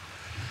guest.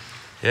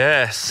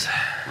 Yes.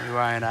 We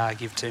won't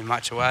give too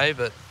much away,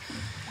 but...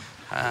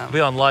 We'll be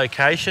on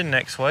location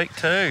next week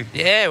too.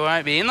 Yeah, we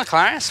won't be in the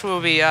Clarence.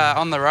 We'll be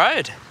on the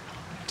road.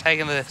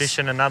 Taking the...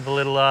 Fishing another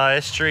little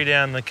estuary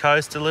down the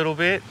coast a little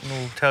bit. And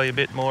we'll tell you a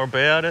bit more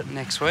about it.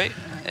 Next week.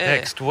 Yeah.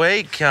 Next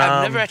week.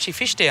 I've never actually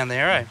fished down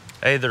there, eh?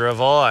 Either have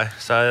I.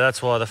 So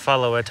that's why the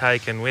fellow we're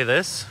taking with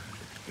us,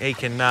 he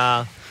can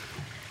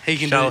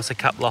show us a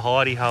couple of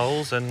hidey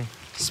holes. And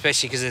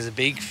especially because there's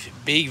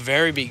a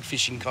very big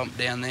fishing comp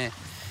down there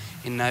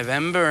in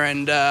November,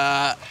 and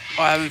I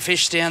haven't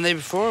fished down there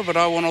before, but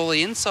I want all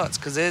the insights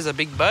because there's a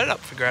big boat up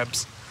for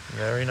grabs.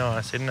 very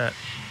nice, isn't it?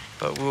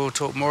 But we'll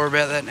talk more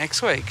about that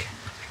next week.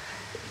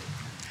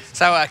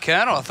 So,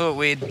 Colonel, I thought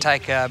we'd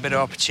take a bit of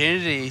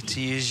opportunity to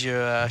use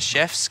your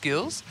chef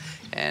skills,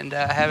 and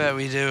how about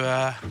we do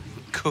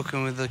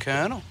cooking with the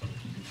Colonel?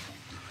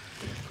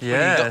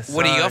 Yeah.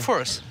 What do you got for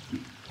us?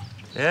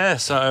 Yeah,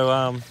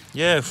 so,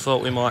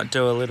 thought we might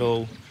do a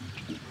little...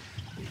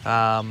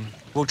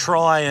 we'll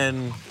try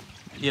and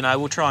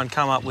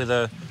come up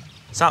with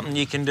something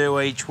you can do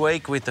each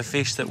week with the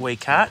fish that we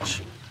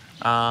catch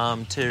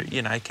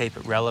to, keep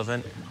it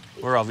relevant.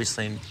 We're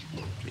obviously,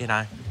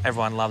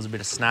 everyone loves a bit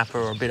of snapper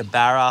or a bit of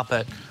barra,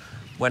 but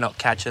we're not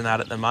catching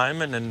that at the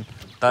moment, and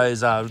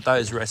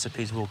those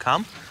recipes will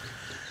come.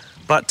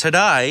 But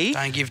today...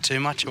 Don't give too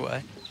much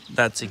away.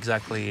 That's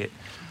exactly it.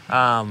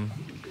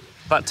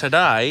 But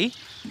today,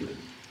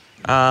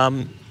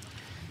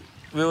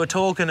 we were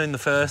talking in the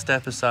first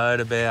episode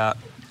about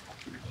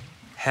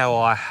how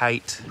I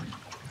hate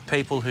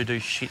people who do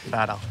shit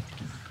batter.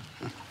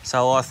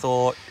 So I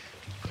thought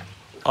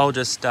I'll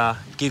just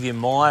give you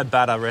my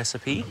batter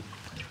recipe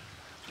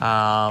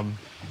that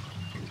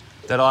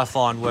I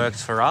find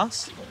works for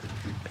us.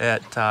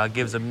 It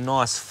gives a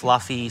nice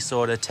fluffy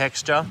sort of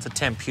texture. It's a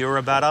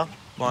tempura batter,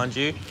 mind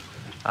you.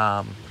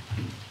 I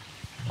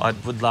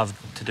would love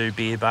to do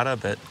beer batter,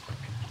 but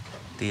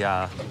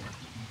the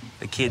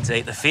kids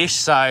eat the fish,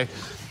 so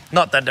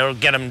not that it'll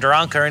get them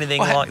drunk or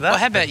anything like that. Well,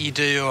 how about you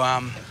do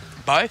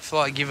both?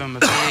 Like give them a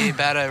beer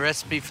batter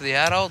recipe for the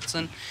adults,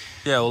 and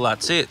yeah, well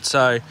that's it.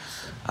 So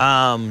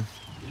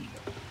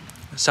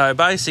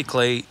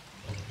basically,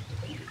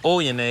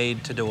 all you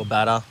need to do a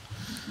batter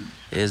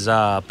is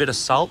a bit of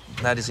salt.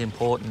 That is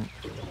important.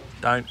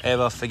 Don't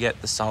ever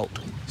forget the salt.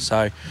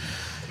 So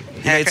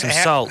you need some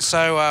salt.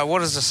 So what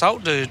does the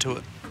salt do to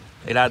it?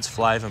 It adds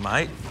flavour,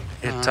 mate.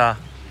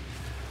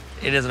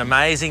 It is an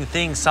amazing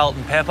thing, salt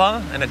and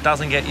pepper, and it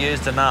doesn't get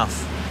used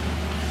enough.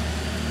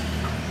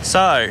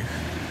 So,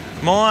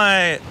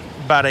 my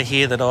butter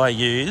here that I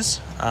use,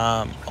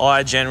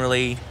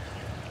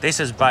 this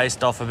is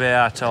based off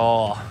about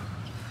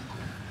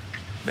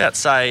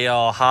say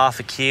half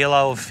a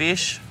kilo of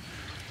fish.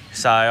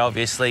 So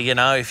obviously,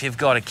 if you've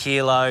got a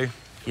kilo,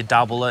 you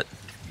double it.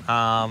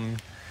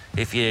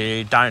 If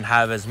you don't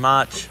have as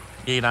much,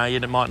 you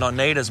might not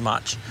need as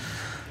much.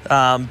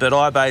 But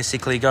I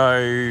basically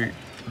go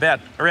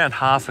around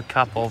half a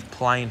cup of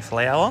plain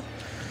flour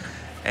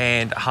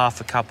and half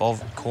a cup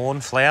of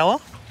corn flour.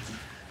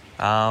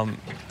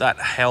 That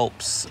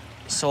helps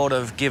sort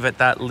of give it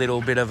that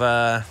little bit of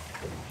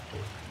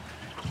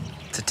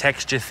it's a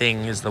texture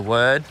thing is the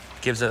word.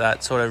 Gives it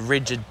that sort of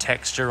rigid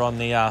texture on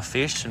the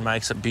fish and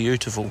makes it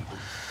beautiful.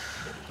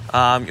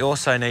 You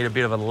also need a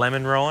bit of a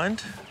lemon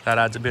rind. That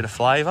adds a bit of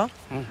flavour.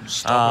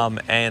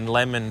 And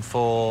lemon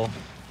for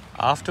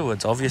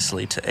afterwards,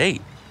 obviously, to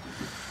eat.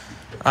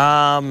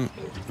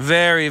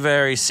 Very,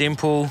 very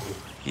simple.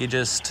 You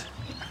just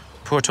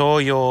put all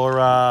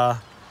your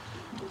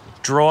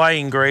dry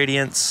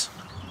ingredients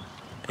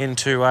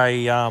into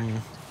a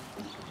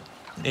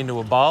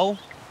bowl,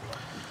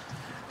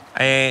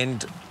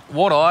 and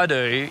what I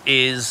do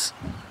is,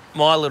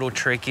 my little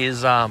trick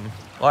is I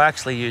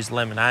actually use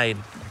lemonade.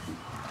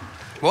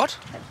 What?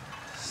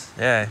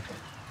 Yeah.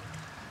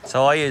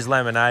 So I use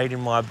lemonade in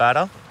my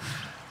batter.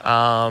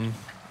 I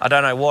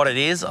don't know what it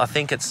is. I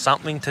think it's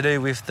something to do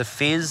with the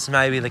fizz,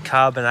 maybe the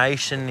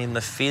carbonation in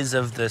the fizz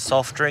of the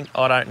soft drink.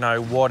 I don't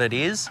know what it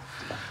is.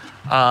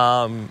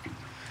 But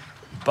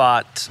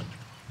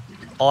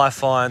I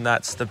find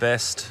that's the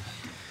best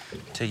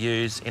to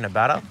use in a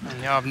batter.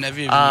 Yeah, I've never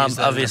even used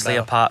that obviously,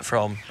 apart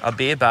from a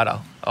beer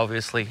batter,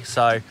 obviously.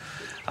 So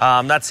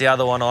that's the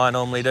other one I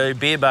normally do.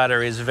 Beer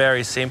batter is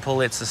very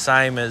simple. It's the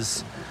same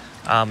as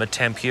a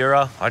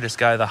tempura. I just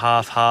go the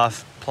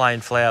half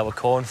plain flour,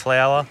 corn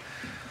flour.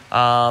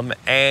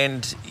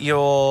 And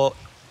you're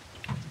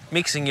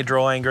mixing your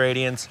dry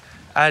ingredients,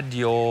 add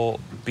your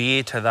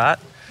beer to that.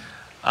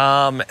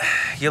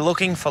 You're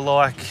looking for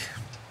like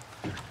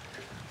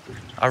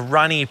a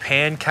runny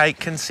pancake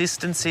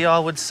consistency, I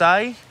would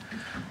say.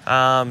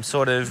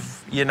 Sort of,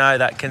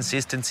 that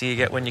consistency you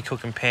get when you're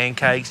cooking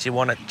pancakes. You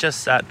want it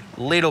just that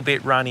little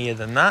bit runnier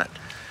than that.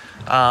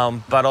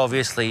 But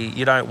obviously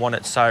you don't want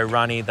it so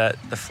runny that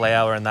the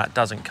flour and that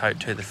doesn't coat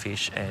to the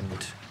fish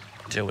and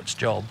do its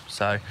job.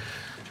 So,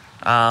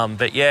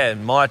 but yeah,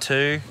 my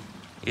two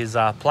is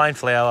plain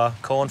flour,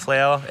 corn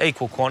flour,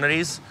 equal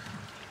quantities.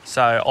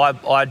 So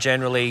I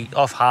generally,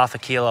 off half a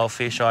kilo of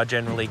fish, I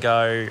generally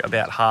go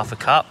about half a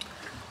cup.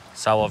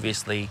 So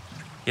obviously,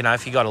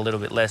 if you got a little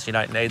bit less, you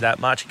don't need that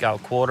much, you go a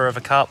quarter of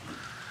a cup.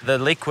 The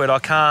liquid, I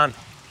can't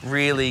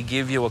really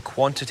give you a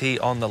quantity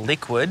on the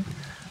liquid,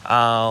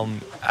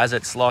 as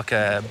it's like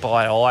a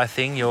by eye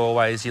thing.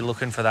 You're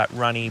looking for that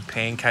runny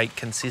pancake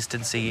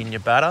consistency in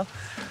your batter.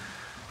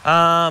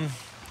 And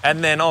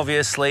then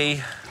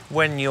obviously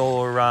when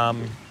you're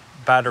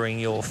battering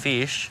your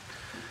fish,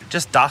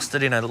 just dust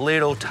it in a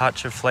little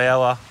touch of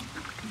flour,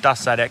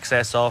 dust that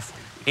excess off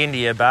into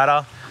your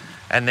batter,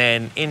 and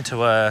then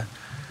into a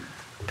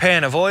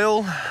pan of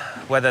oil,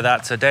 whether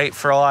that's a deep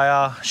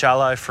fryer,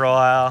 shallow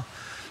fryer,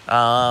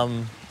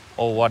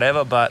 or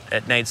whatever, but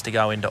it needs to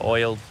go into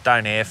oil.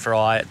 Don't air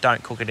fry it,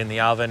 don't cook it in the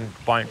oven,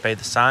 won't be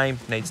the same.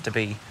 Needs to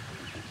be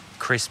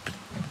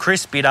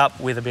crispied up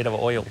with a bit of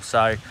oil.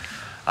 So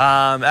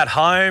at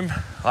home,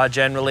 I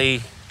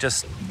generally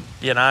just,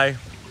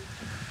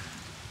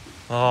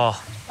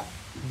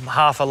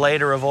 half a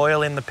litre of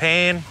oil in the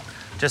pan,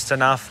 just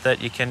enough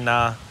that you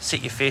can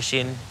sit your fish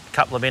in a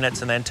couple of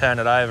minutes and then turn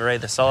it over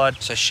either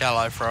side. So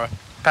shallow fry.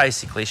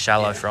 Basically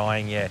shallow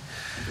frying, yeah.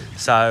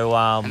 So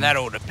and that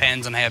all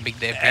depends on how big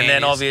their pan is. And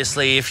then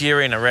obviously if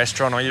you're in a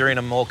restaurant or you're in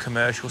a more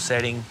commercial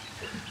setting,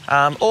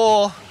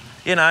 or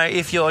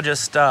if you're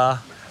just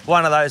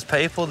one of those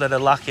people that are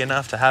lucky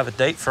enough to have a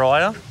deep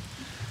fryer,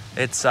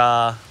 it's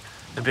a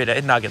bit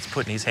of Nugget's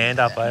putting his hand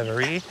up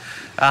over here.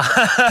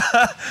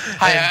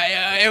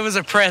 Hey, it was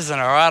a present,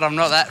 all right? I'm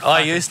not that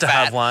I used to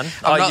fat. have one.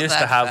 I used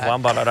to have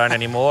one, but I don't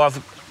anymore.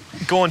 I've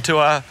gone to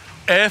a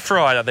air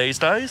fryer these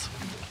days.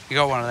 You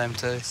got one of them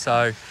too.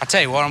 So I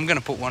tell you what, I'm going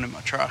to put one in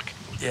my truck.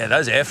 Yeah,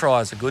 those air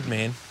fryers are good,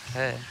 man.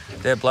 Yeah.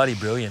 They're bloody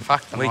brilliant.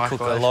 Fuck the We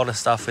microwave. cook a lot of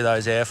stuff with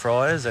those air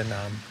fryers, and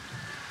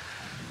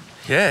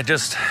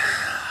just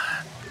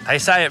they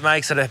say it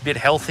makes it a bit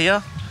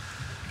healthier.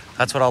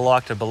 That's what I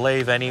like to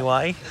believe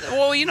anyway.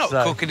 Well, you're not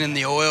cooking in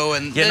the oil,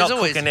 and you're not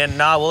always... cooking in.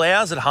 No, well,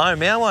 ours at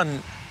home. Our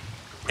one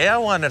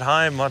at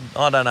home.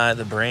 I don't know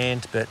the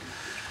brand, but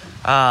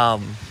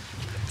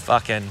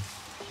fucking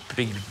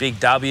big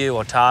W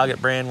or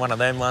Target brand, one of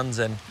them ones,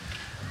 and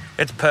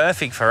it's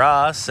perfect for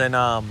us. And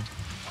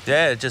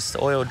just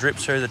oil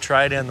drips through the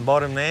tray down the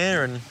bottom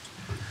there, and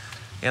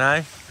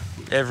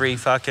every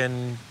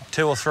fucking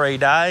 2 or 3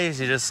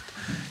 days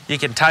you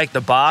can take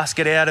the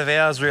basket out of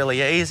ours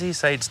really easy.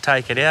 So you just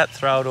take it out,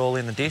 throw it all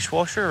in the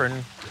dishwasher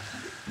and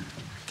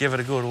give it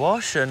a good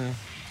wash, and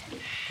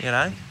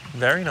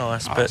very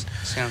nice. But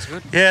sounds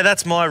good. Yeah,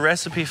 that's my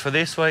recipe for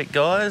this week,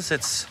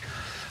 guys.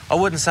 I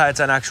wouldn't say it's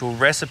an actual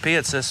recipe,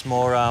 it's just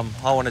more I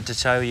wanted to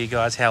show you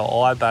guys how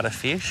I batter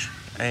fish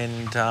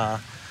and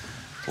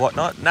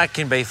whatnot. And that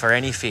can be for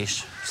any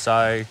fish.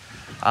 So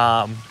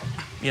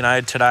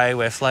today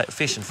we're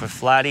fishing for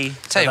flatty.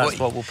 So that's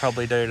what we'll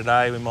probably do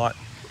today.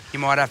 You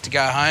might have to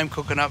go home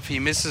cooking up for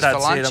your missus for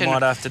lunch. That's it. I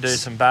might have to do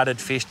some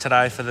battered fish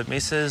today for the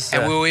missus.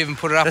 And we'll even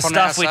put it up on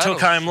our The stuff we took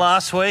home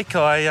last week,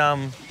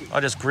 I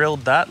just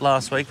grilled that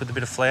last week with a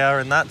bit of flour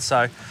and that.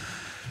 So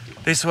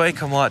this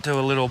week I might do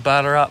a little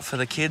batter up for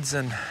the kids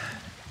and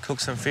cook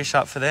some fish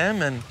up for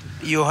them. And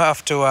you'll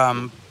have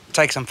to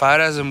take some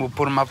photos and we'll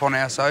put them up on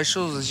our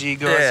socials as you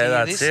guys hear this.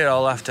 Yeah, that's it.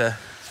 I'll have to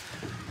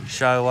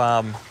show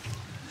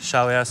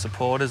our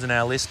supporters and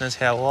our listeners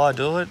how I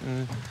do it,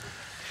 and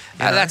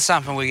that's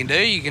something we can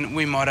do.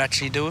 We might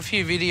actually do a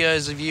few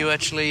videos of you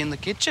actually in the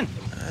kitchen.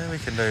 Yeah, we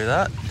can do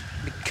that.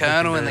 The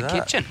Colonel in the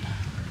kitchen.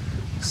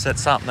 Set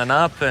something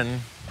up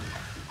and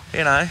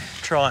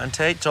try and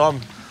teach.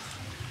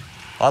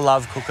 I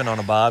love cooking on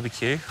a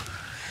barbecue.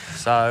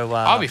 So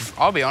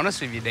I'll be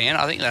honest with you, Dan.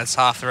 I think that's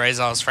half the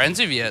reason I was friends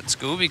with you at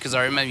school, because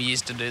I remember you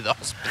used to do the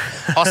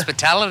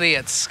hospitality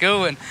at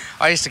school, and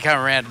I used to come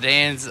around to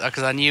Dan's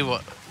because I knew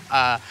what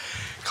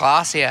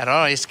class he had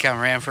on. I used to come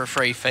around for a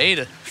free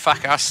feed.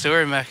 Fuck, I still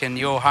remember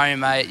your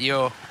homemade,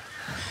 your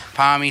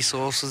palmy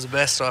sauce was the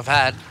best I've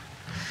had.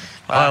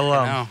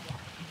 I'll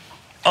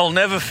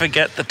never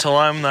forget the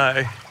time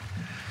though.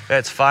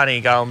 It's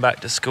funny going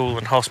back to school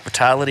and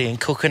hospitality and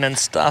cooking and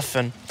stuff,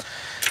 and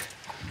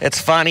it's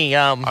funny.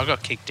 I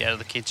got kicked out of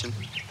the kitchen.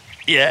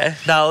 Yeah,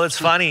 no, it's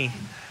funny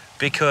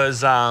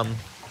because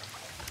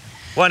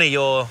one of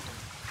your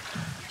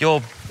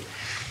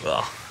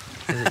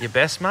is it your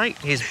best mate?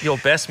 Your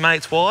best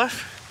mate's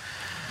wife.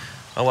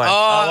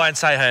 I won't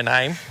say her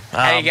name.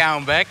 How you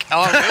going, Beck? I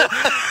love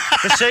you.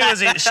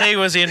 But she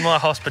was in my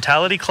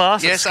hospitality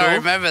class. Yes, at school. I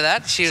remember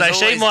that. She was So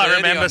she always might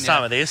dirty remember on some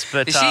you. of this,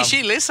 but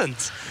She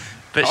listens.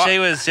 But she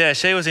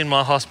was in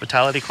my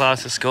hospitality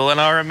class at school, and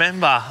I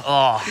remember,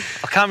 I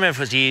can't remember if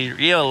it was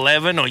year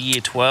 11 or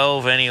year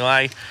 12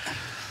 anyway.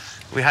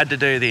 We had to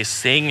do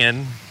this thing,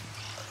 and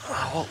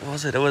what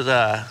was it? It was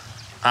a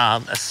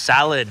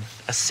salad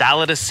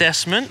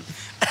assessment.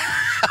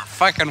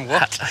 Fucking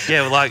what?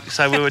 Yeah,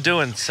 so we were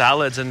doing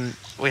salads, and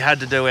we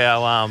had to do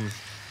our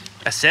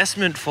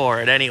assessment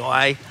for it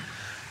anyway.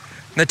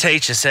 The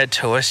teacher said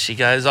to us, she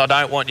goes, I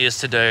don't want you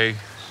to do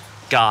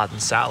garden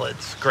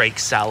salads, Greek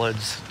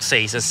salads,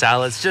 Caesar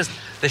salads, just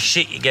the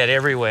shit you get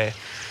everywhere.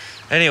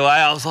 Anyway,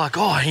 I was like,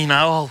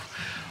 I'll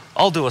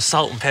do a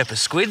salt and pepper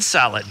squid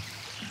salad.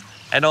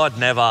 And I'd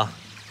never,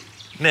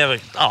 I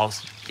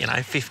was,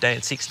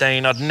 15,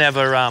 16, I'd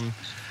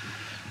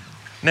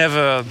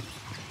never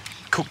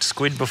cooked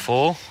squid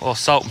before, or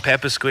salt and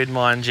pepper squid,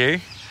 mind you.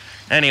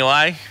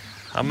 Anyway,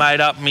 I made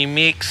up me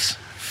mix,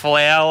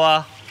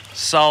 flour,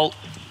 salt,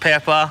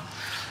 pepper,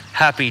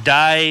 happy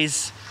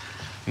days,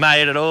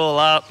 made it all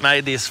up,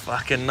 made this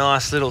fucking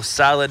nice little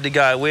salad to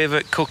go with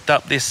it, cooked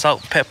up this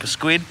salt and pepper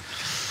squid,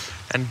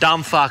 and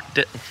dumb-fucked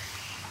it.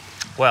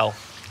 Well,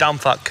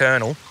 dumb-fucked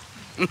Colonel.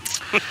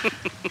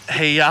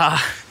 He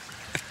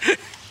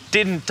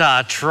didn't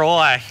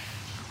try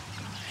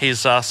his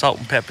salt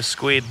and pepper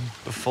squid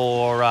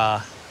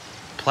before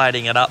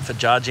plating it up for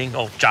judging,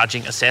 or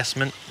judging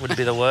assessment would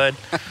be the word.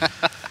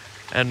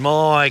 And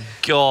my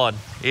God,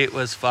 it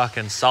was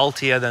fucking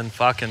saltier than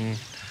fucking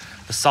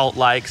the salt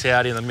lakes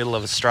out in the middle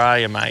of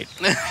Australia, mate.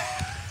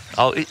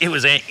 It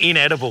was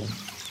inedible.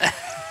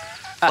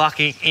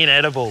 Fucking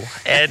inedible.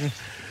 And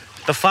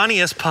the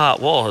funniest part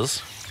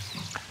was,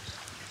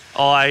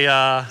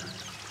 I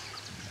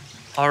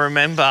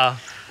remember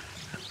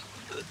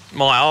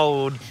my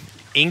old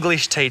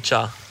English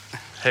teacher,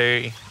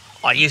 who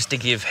I used to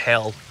give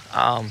hell.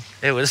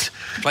 It was.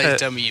 Please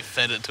tell me you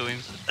fed it to him.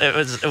 It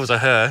was a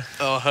her.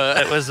 Oh,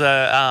 her. It was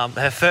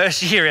her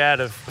first year out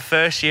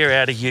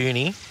of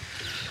uni,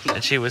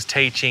 and she was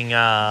teaching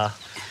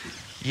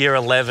year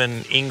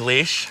 11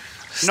 English,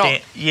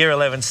 year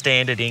 11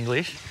 standard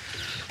English.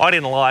 I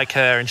didn't like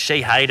her, and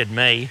she hated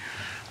me.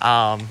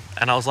 And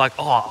I was like,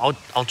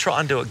 I'll try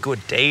and do a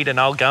good deed, and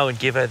I'll go and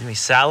give her my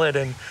salad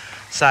and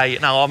say,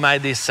 I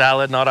made this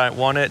salad and I don't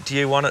want it. Do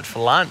you want it for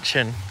lunch?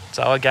 And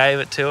so I gave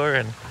it to her,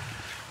 and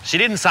she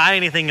didn't say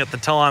anything at the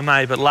time,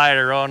 but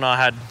later on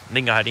I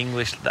think I had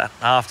English that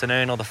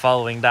afternoon or the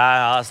following day.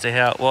 I asked her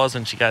how it was,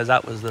 and she goes,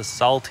 that was the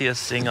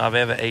saltiest thing I've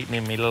ever eaten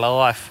in my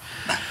life.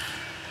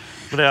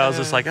 But I was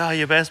just like,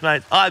 your best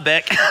mate. Hi,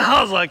 Beck.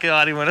 I was like,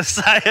 I didn't want to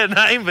say her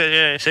name, but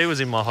yeah, she was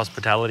in my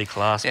hospitality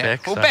class, Yeah.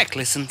 Beck. Well, so. Beck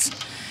listens.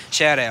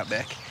 Shout out,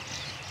 Beck.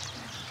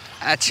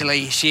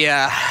 Actually, she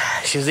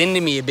was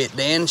into me a bit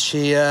then.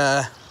 She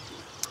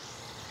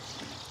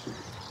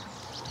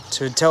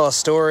to tell a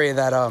story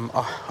that I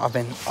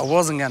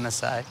wasn't going to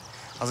say.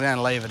 I was going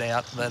to leave it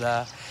out,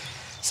 but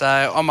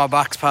so on my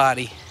Bucks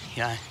party,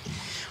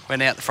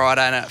 went out the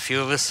Friday night, a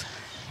few of us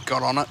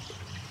got on it.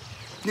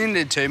 Didn't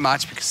do too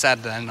much because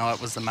Saturday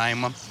night was the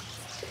main one.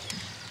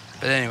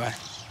 But anyway,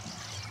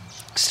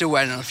 still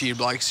waiting on a few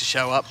blokes to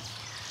show up.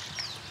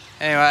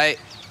 Anyway,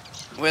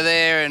 we're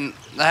there, and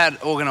they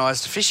had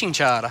organised a fishing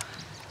charter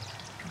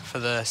for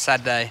the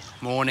Saturday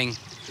morning.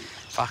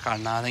 Fuck, I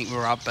don't know, I think we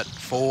were up at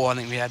 4. I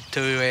think we had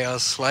 2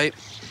 hours sleep.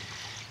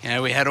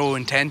 We had all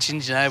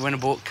intentions, went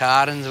and bought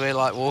cartons. We're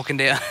like walking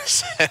down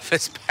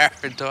Surfers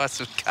Paradise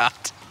with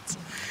cartons,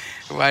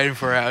 waiting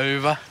for our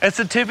Uber. It's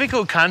a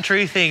typical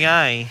country thing,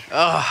 eh?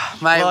 Oh,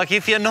 mate. Like,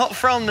 if you're not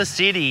from the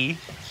city,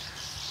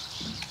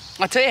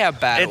 I'll tell you how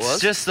bad it was.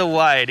 It's just the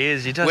way it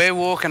is. We're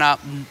walking up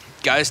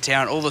Ghost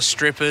Town, all the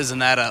strippers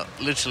and that are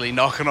literally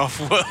knocking off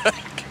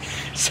work.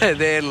 So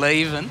they're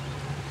leaving.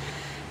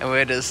 And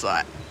we're just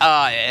like,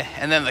 oh yeah.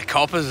 And then the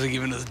coppers are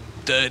giving us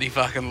dirty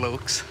fucking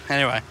looks.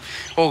 Anyway,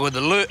 all good.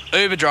 The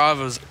Uber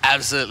driver was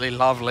absolutely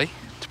lovely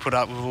to put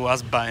up with all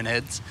us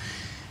boneheads.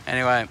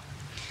 Anyway,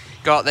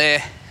 got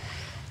there,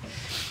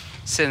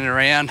 sitting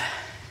around.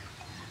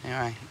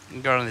 Anyway,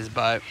 got on this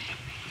boat.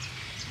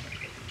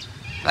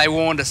 They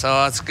warned us,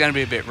 it's going to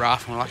be a bit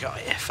rough. And we're like, oh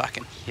yeah,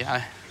 fucking,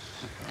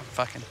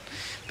 fucking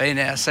been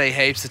out to sea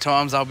heaps of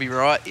times, I'll be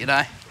right,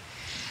 Well,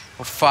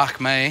 fuck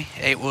me,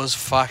 it was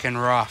fucking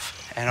rough.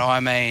 And I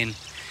mean,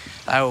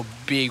 they were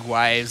big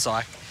waves.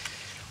 Like,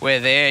 we're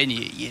there and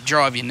you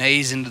drive your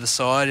knees into the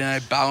side,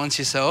 balance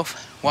yourself.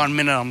 1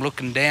 minute I'm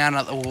looking down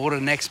at the water,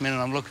 next minute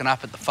I'm looking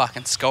up at the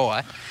fucking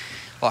sky.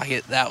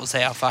 Like, that was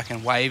how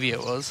fucking wavy it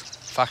was.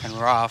 Fucking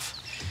rough.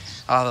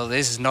 I thought,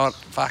 this is not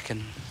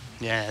fucking,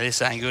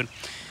 this ain't good.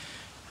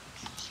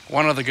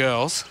 One of the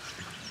girls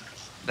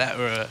that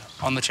were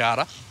on the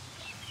charter,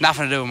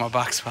 nothing to do with my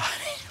Bucks party,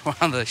 one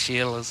of the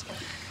Sheilas,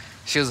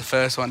 she was the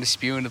first one to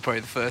spew into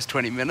probably the first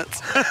 20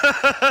 minutes. She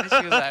was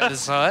over the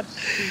side.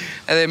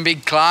 And then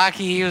Big Clarky,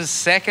 he was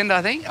second,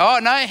 I think. Oh,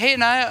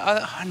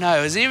 no,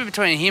 it was either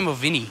between him or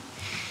Vinny.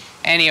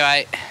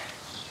 Anyway,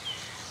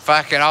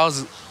 fucking, I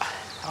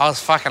was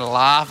fucking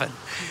laughing.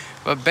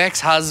 But Beck's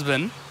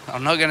husband,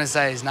 I'm not going to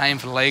say his name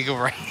for legal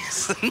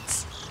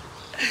reasons.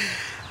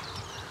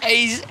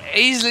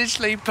 He's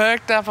literally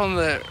perked up on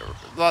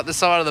the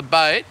side of the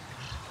boat,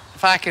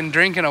 fucking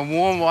drinking a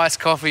warm iced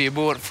coffee he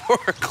bought at 4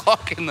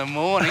 o'clock in the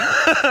morning,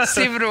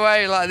 sipping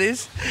away like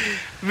this,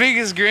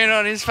 biggest grin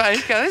on his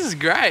face, going, this is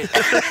great.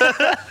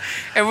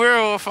 And we're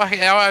all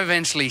fucking, I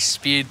eventually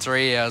spewed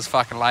 3 hours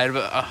fucking later,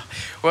 but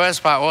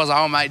worst part was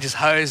our mate just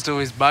hosed all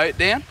his boat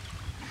down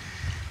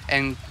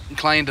and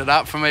cleaned it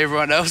up from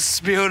everyone else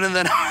spilled, and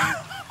then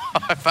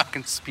I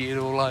fucking spewed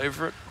all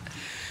over it.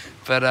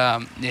 But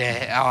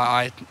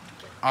I've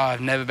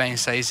never been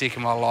seasick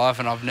in my life,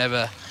 and I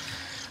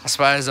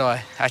suppose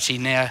I actually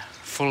now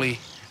fully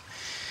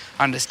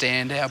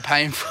understand how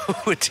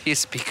painful it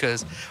is,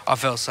 because I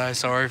felt so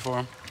sorry for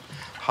him.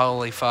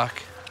 Holy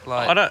fuck.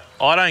 Like,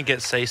 I don't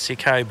get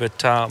seasick, hey,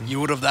 but you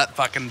would have that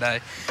fucking day.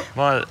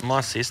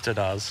 My sister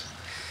does.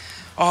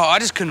 Oh, I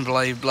just couldn't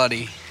believe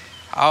like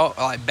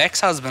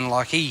Beck's husband,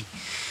 like he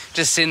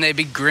just sitting there,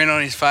 big grin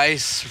on his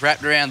face,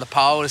 wrapped around the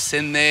pole, just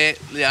sitting there.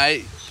 You know,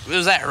 it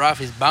was that rough.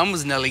 His bum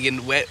was nearly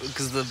getting wet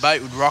because the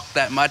boat would rock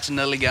that much and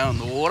nearly go in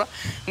the water.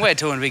 And we're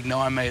touring a big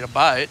 9-metre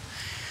boat,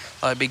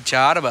 like a big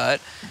charter boat,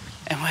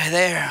 and we're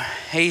there.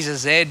 He's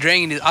just there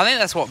drinking. I think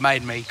that's what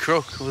made me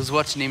crook, was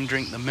watching him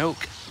drink the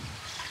milk.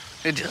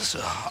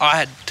 I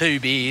had 2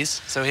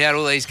 beers, so we had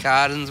all these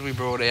cartons we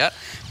brought out.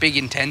 Big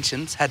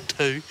intentions, had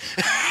 2.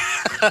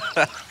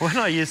 When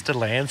I used to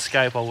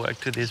landscape, I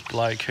worked with this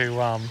bloke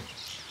who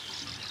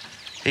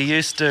he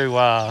used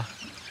to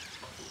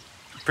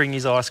bring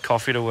his iced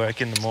coffee to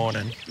work in the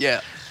morning. Yeah.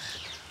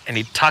 And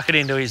he'd tuck it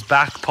into his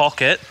back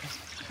pocket,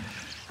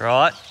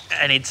 right?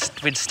 And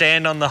we'd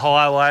stand on the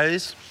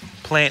highways,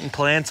 planting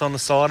plants on the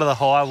side of the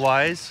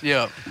highways.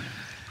 Yeah.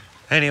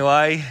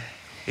 Anyway,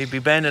 he'd be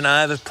bending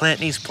over,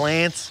 planting his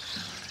plants.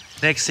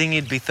 Next thing,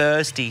 he'd be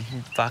thirsty.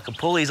 He'd fucking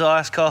pull his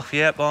iced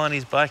coffee out behind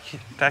his back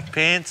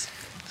pants,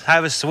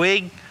 have a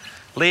swig,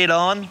 lid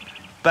on,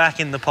 back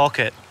in the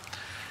pocket.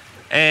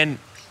 And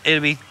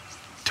it'd be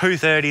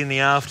 2:30 in the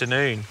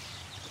afternoon.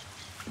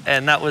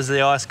 And that was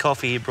the iced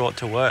coffee he brought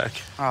to work.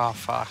 Oh,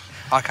 fuck.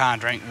 I can't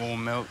drink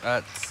warm milk.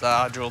 That's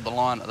I drew the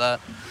line at that.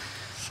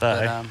 So,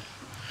 but,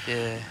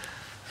 yeah.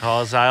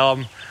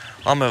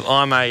 I'm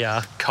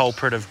a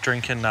culprit of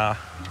drinking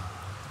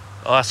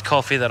iced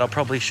coffee that I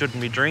probably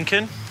shouldn't be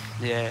drinking.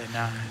 Yeah,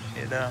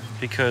 no.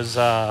 Because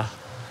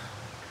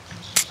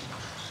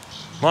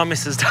my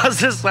missus does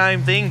the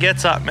same thing,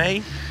 gets up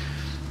me.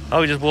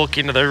 I'll just walk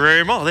into the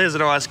room, oh, there's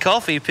an iced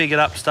coffee, pick it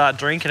up, start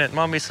drinking it.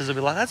 My missus will be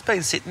like, that's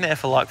been sitting there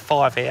for like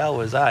 5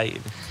 hours, eh?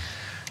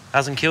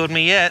 Hasn't killed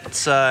me yet,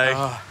 so...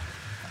 Oh.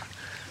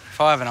 If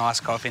I have an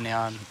iced coffee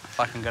now, I'm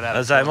fucking good at it.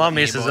 I say, my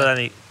missus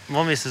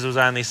was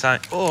only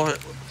saying, oh,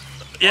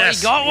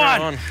 yes, you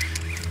got one.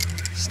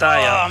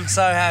 Stay up. I'm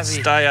so happy.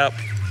 Stay up.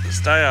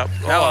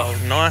 Oh,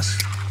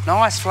 nice.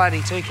 Nice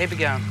flatty too, keep it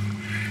going.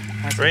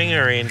 Bring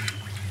her in.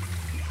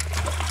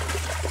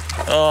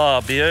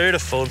 Oh,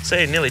 beautiful. See,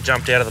 it nearly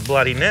jumped out of the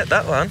bloody net,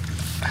 that one.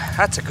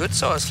 That's a good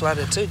size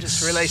flatter too.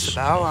 Just release the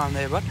barrel arm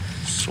there, bud.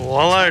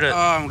 Swallowed it. Oh,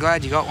 I'm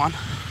glad you got one.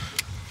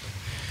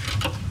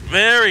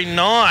 Very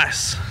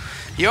nice.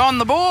 You're on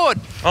the board.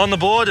 On the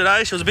board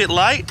today. She was a bit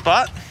late,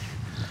 but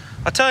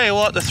I tell you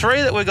what, the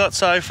 3 that we got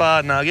so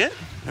far, Nugget,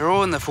 they're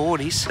all in the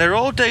 40s. they're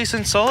all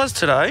decent size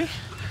today.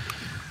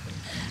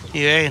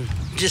 Yeah,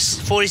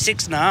 just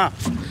 46 and a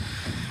half.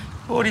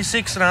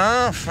 46 and a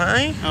half,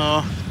 eh?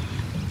 Oh.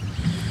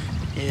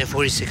 Yeah,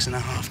 46 and a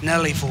half.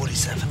 Nearly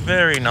 47.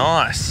 Very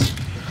nice.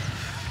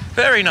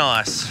 Very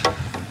nice.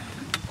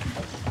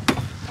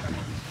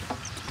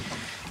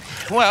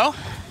 Well,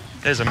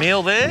 there's a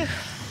meal there.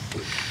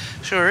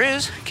 Sure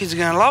is. Kids are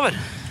going to love it.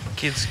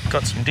 Kids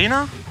got some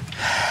dinner.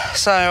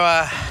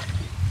 So,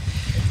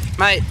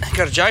 mate,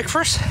 got a joke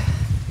for us?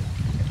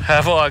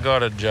 Have I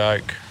got a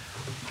joke?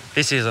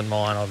 This isn't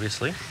mine,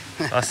 obviously.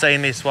 I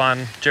seen this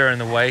one during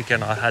the week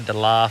and I had to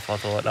laugh. I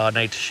thought, I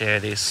need to share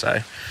this, so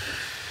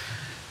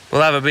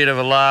we'll have a bit of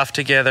a laugh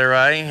together,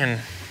 eh?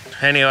 And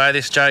anyway,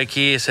 this joke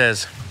here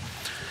says,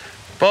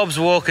 Bob's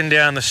walking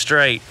down the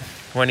street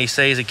when he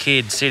sees a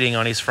kid sitting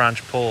on his front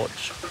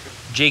porch,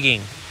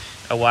 jigging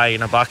away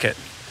in a bucket.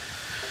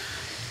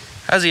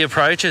 As he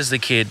approaches the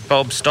kid,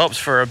 Bob stops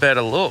for a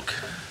better look.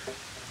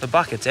 The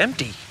bucket's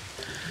empty.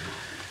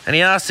 And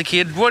he asks the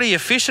kid, what are you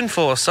fishing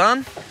for,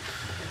 son?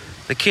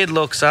 The kid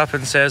looks up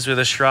and says with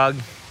a shrug,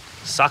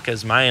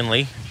 suckers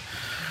mainly.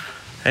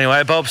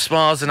 Anyway, Bob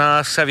smiles and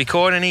asks, have you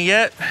caught any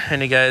yet?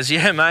 And he goes,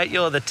 yeah, mate,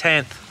 you're the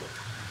 10th.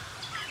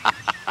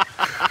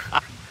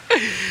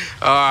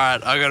 All right,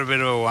 I got a bit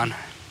of a one.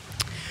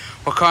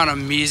 What kind of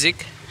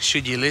music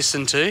should you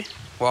listen to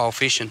while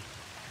fishing?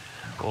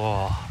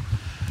 Oh,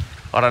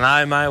 I don't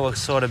know, mate. What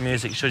sort of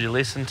music should you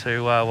listen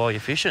to while you're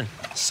fishing?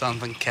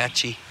 Something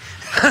catchy.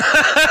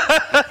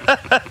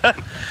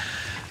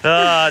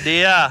 Oh,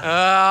 dear.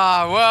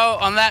 Well,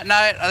 on that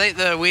note, I think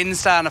the wind's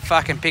starting to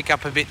fucking pick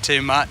up a bit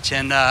too much,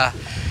 and I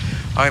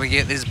got to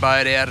get this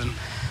boat out and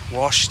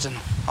washed and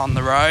on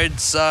the road.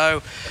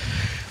 So,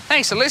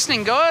 thanks for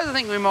listening, guys. I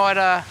think we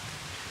might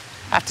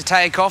have to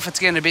take off. It's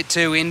getting a bit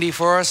too windy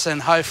for us,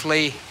 and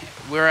hopefully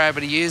we're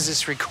able to use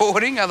this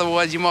recording.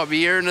 Otherwise, you might be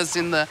hearing us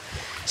in the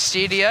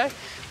studio.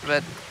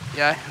 But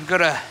yeah, we've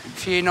got a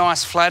few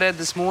nice flathead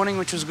this morning,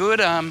 which was good.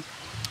 Yeah,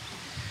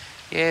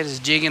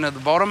 just jigging at the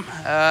bottom.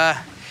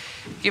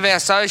 Give our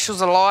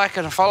socials a like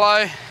and a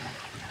follow.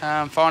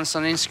 Find us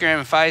on Instagram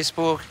and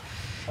Facebook.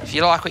 If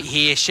you like what you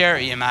hear, share it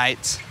with your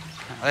mates.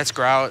 Let's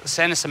grow it.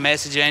 Send us a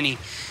message, any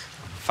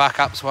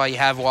fuck-ups while you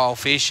have while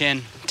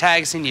fishing.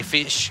 Tag us in your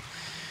fish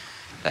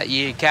that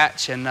you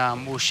catch, and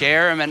we'll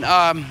share them. And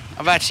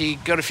I've actually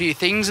got a few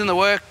things in the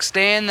works,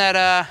 Dan,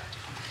 that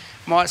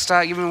might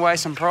start giving away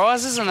some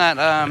prizes and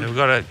that. We've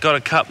got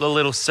a couple of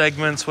little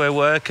segments we're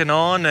working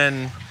on,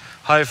 and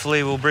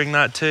hopefully we'll bring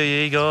that to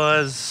you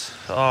guys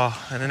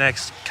in the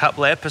next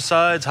couple of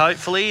episodes,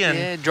 hopefully. And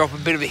yeah, drop a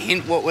bit of a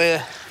hint what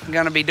we're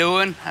going to be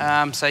doing.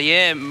 So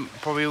yeah,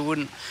 probably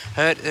wouldn't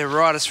hurt to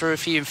write us through a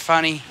few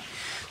funny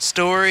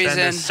stories.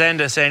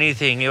 Send us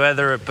anything,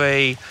 whether it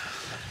be,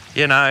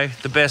 you know,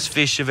 the best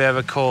fish you've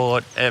ever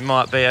caught. It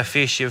might be a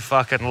fish you've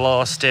fucking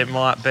lost. It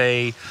might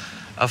be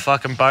a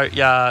fucking boat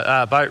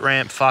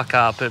ramp fuck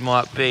up. It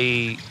might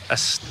be a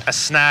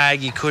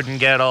snag you couldn't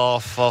get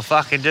off, or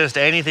fucking just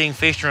anything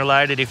fishing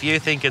related. If you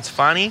think it's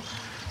funny,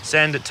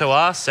 send it to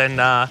us, and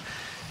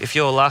if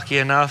you're lucky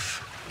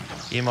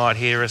enough, you might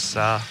hear us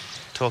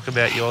talk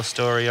about your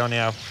story on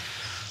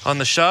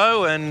the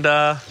show, and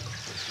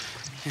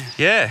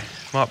yeah,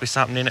 might be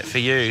something in it for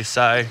you.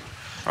 So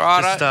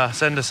just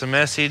send us a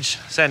message,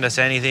 send us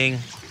anything,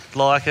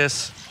 like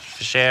us,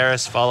 share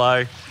us,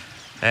 follow,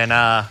 and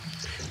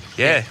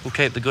yeah, we'll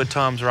keep the good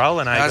times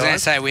rolling, I was guys? going to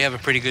say, we have a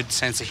pretty good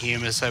sense of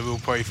humour, so we'll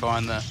probably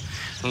find the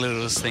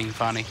littlest thing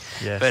funny.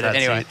 Yes, but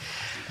anyway,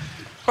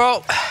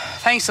 well,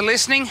 thanks for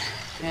listening,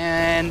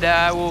 and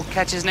we'll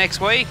catch us next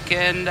week.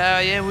 And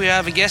yeah, we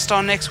have a guest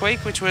on next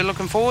week, which we're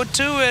looking forward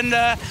to, and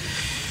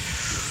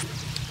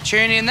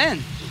tune in then.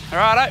 All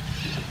right,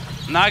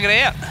 Nugget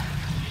out.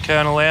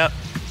 Colonel out.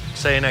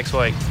 See you next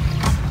week.